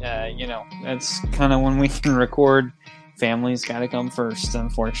 but that's kind of when we can record. Family's got to come first,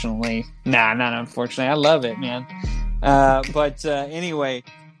 unfortunately. Nah, not unfortunately. I love it, man. But anyway.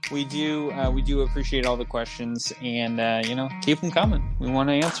 We do appreciate all the questions and, keep them coming. We want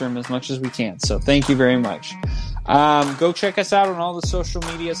to answer them as much as we can. So thank you very much. Go check us out on all the social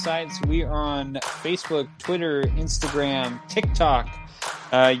media sites. We are on Facebook, Twitter, Instagram, TikTok,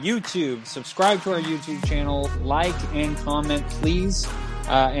 YouTube. Subscribe to our YouTube channel. Like and comment, please.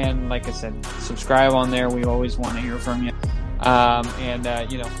 And like I said, subscribe on there. We always want to hear from you.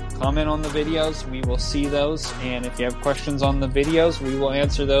 Comment on the videos. We will see those. And if you have questions on the videos, we will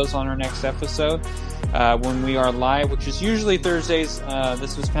answer those on our next episode when we are live, which is usually Thursdays.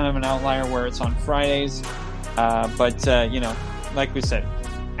 This was kind of an outlier where it's on Fridays. But like we said,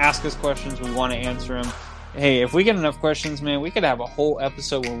 ask us questions. We want to answer them. Hey, if we get enough questions, man, we could have a whole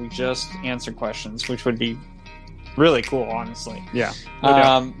episode where we just answer questions, which would be really cool, honestly. Yeah.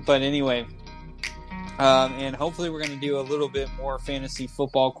 But anyway... and hopefully we're going to do a little bit more fantasy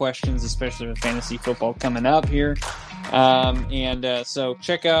football questions, especially with fantasy football coming up here. So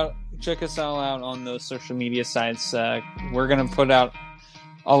check us all out on those social media sites. We're going to put out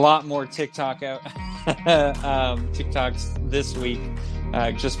a lot more TikToks this week,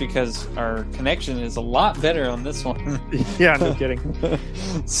 just because our connection is a lot better on this one. Yeah, no kidding.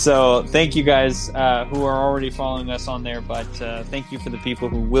 So thank you guys who are already following us on there, but thank you for the people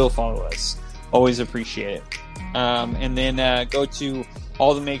who will follow us. Always appreciate it. And then go to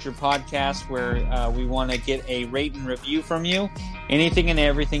all the major podcasts where we want to get a rate and review from you. Anything and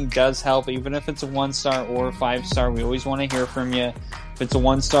everything does help, even if it's a 1-star or a 5-star. We always want to hear from you. If it's a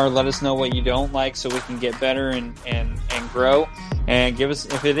 1-star, let us know what you don't like so we can get better and grow. And give us,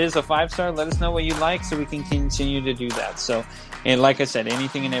 if it is a 5-star, let us know what you like so we can continue to do that. So, and like I said,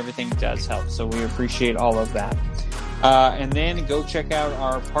 anything and everything does help. So we appreciate all of that. And then go check out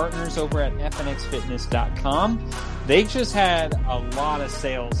our partners over at fnxfitness.com. They just had a lot of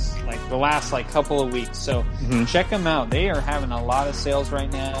sales like the last couple of weeks. So check them out. They are having a lot of sales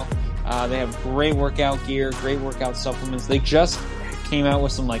right now. They have great workout gear, great workout supplements. They just came out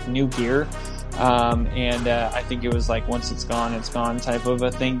with some new gear And I think it was like once it's gone type of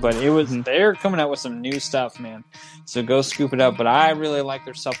a thing. But it was they're coming out with some new stuff, man. So go scoop it up. But I really like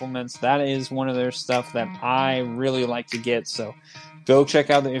their supplements. That is one of their stuff that I really like to get. So go check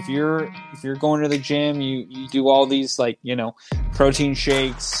out if you're going to the gym, you do all these like, protein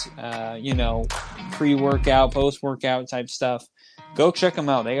shakes, pre-workout, post-workout type stuff. Go check them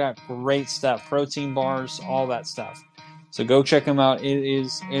out. They got great stuff, protein bars, all that stuff. So go check them out. It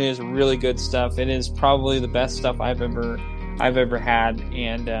is really good stuff. It is probably the best stuff I've ever had,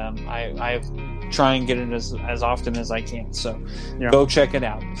 and I try and get it as often as I can. So go check it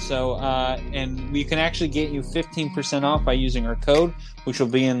out. So and we can actually get you 15% off by using our code, which will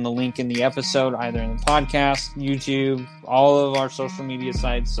be in the link in the episode, either in the podcast, YouTube, all of our social media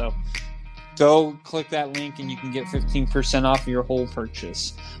sites. So go click that link and you can get 15% off your whole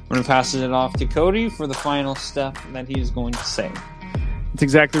purchase. I'm going to pass it off to Cody for the final stuff that he is going to say. That's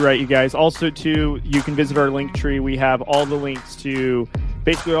exactly right, you guys. Also, too, you can visit our link tree. We have all the links to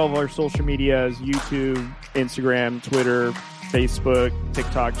basically all of our social medias, YouTube, Instagram, Twitter, Facebook,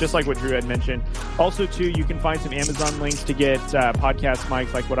 TikTok, just like what Drew had mentioned. Also, too, you can find some Amazon links to get podcast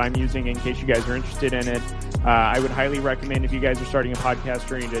mics like what I'm using in case you guys are interested in it. I would highly recommend if you guys are starting a podcast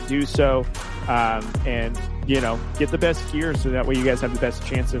journey to do so and, get the best gear so that way you guys have the best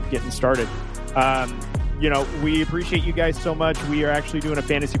chance of getting started. We appreciate you guys so much. We are actually doing a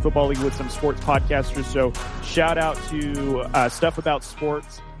fantasy football league with some sports podcasters. So shout out to Stuff About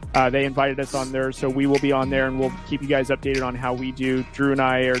Sports. They invited us on there, so we will be on there and we'll keep you guys updated on how we do. Drew and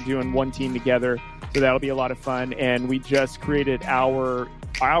I are doing one team together, so that'll be a lot of fun. And we just created our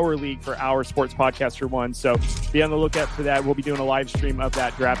league for our sports podcaster one. So be on the lookout for that. We'll be doing a live stream of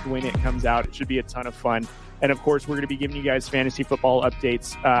that draft when it comes out. It should be a ton of fun. And of course, we're going to be giving you guys fantasy football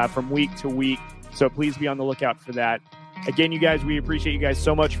updates from week to week. So please be on the lookout for that. Again, you guys, we appreciate you guys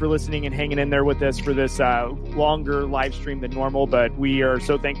so much for listening and hanging in there with us for this longer live stream than normal, but we are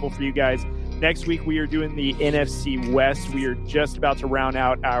so thankful for you guys. Next week, we are doing the NFC West. We are just about to round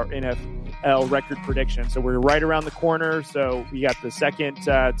out our NFL record prediction. So we're right around the corner. So we got the second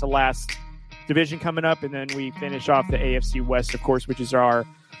to last division coming up, and then we finish off the AFC West, of course, which is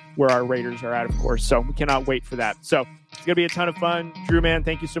where our Raiders are at, of course. So we cannot wait for that. So it's going to be a ton of fun. Drew, man,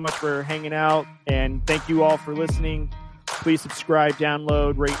 thank you so much for hanging out, and thank you all for listening. Please subscribe,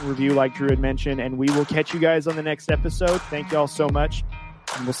 download, rate, and review like Drew had mentioned, and we will catch you guys on the next episode. Thank you all so much,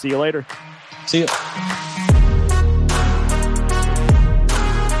 and we'll see you later. See you.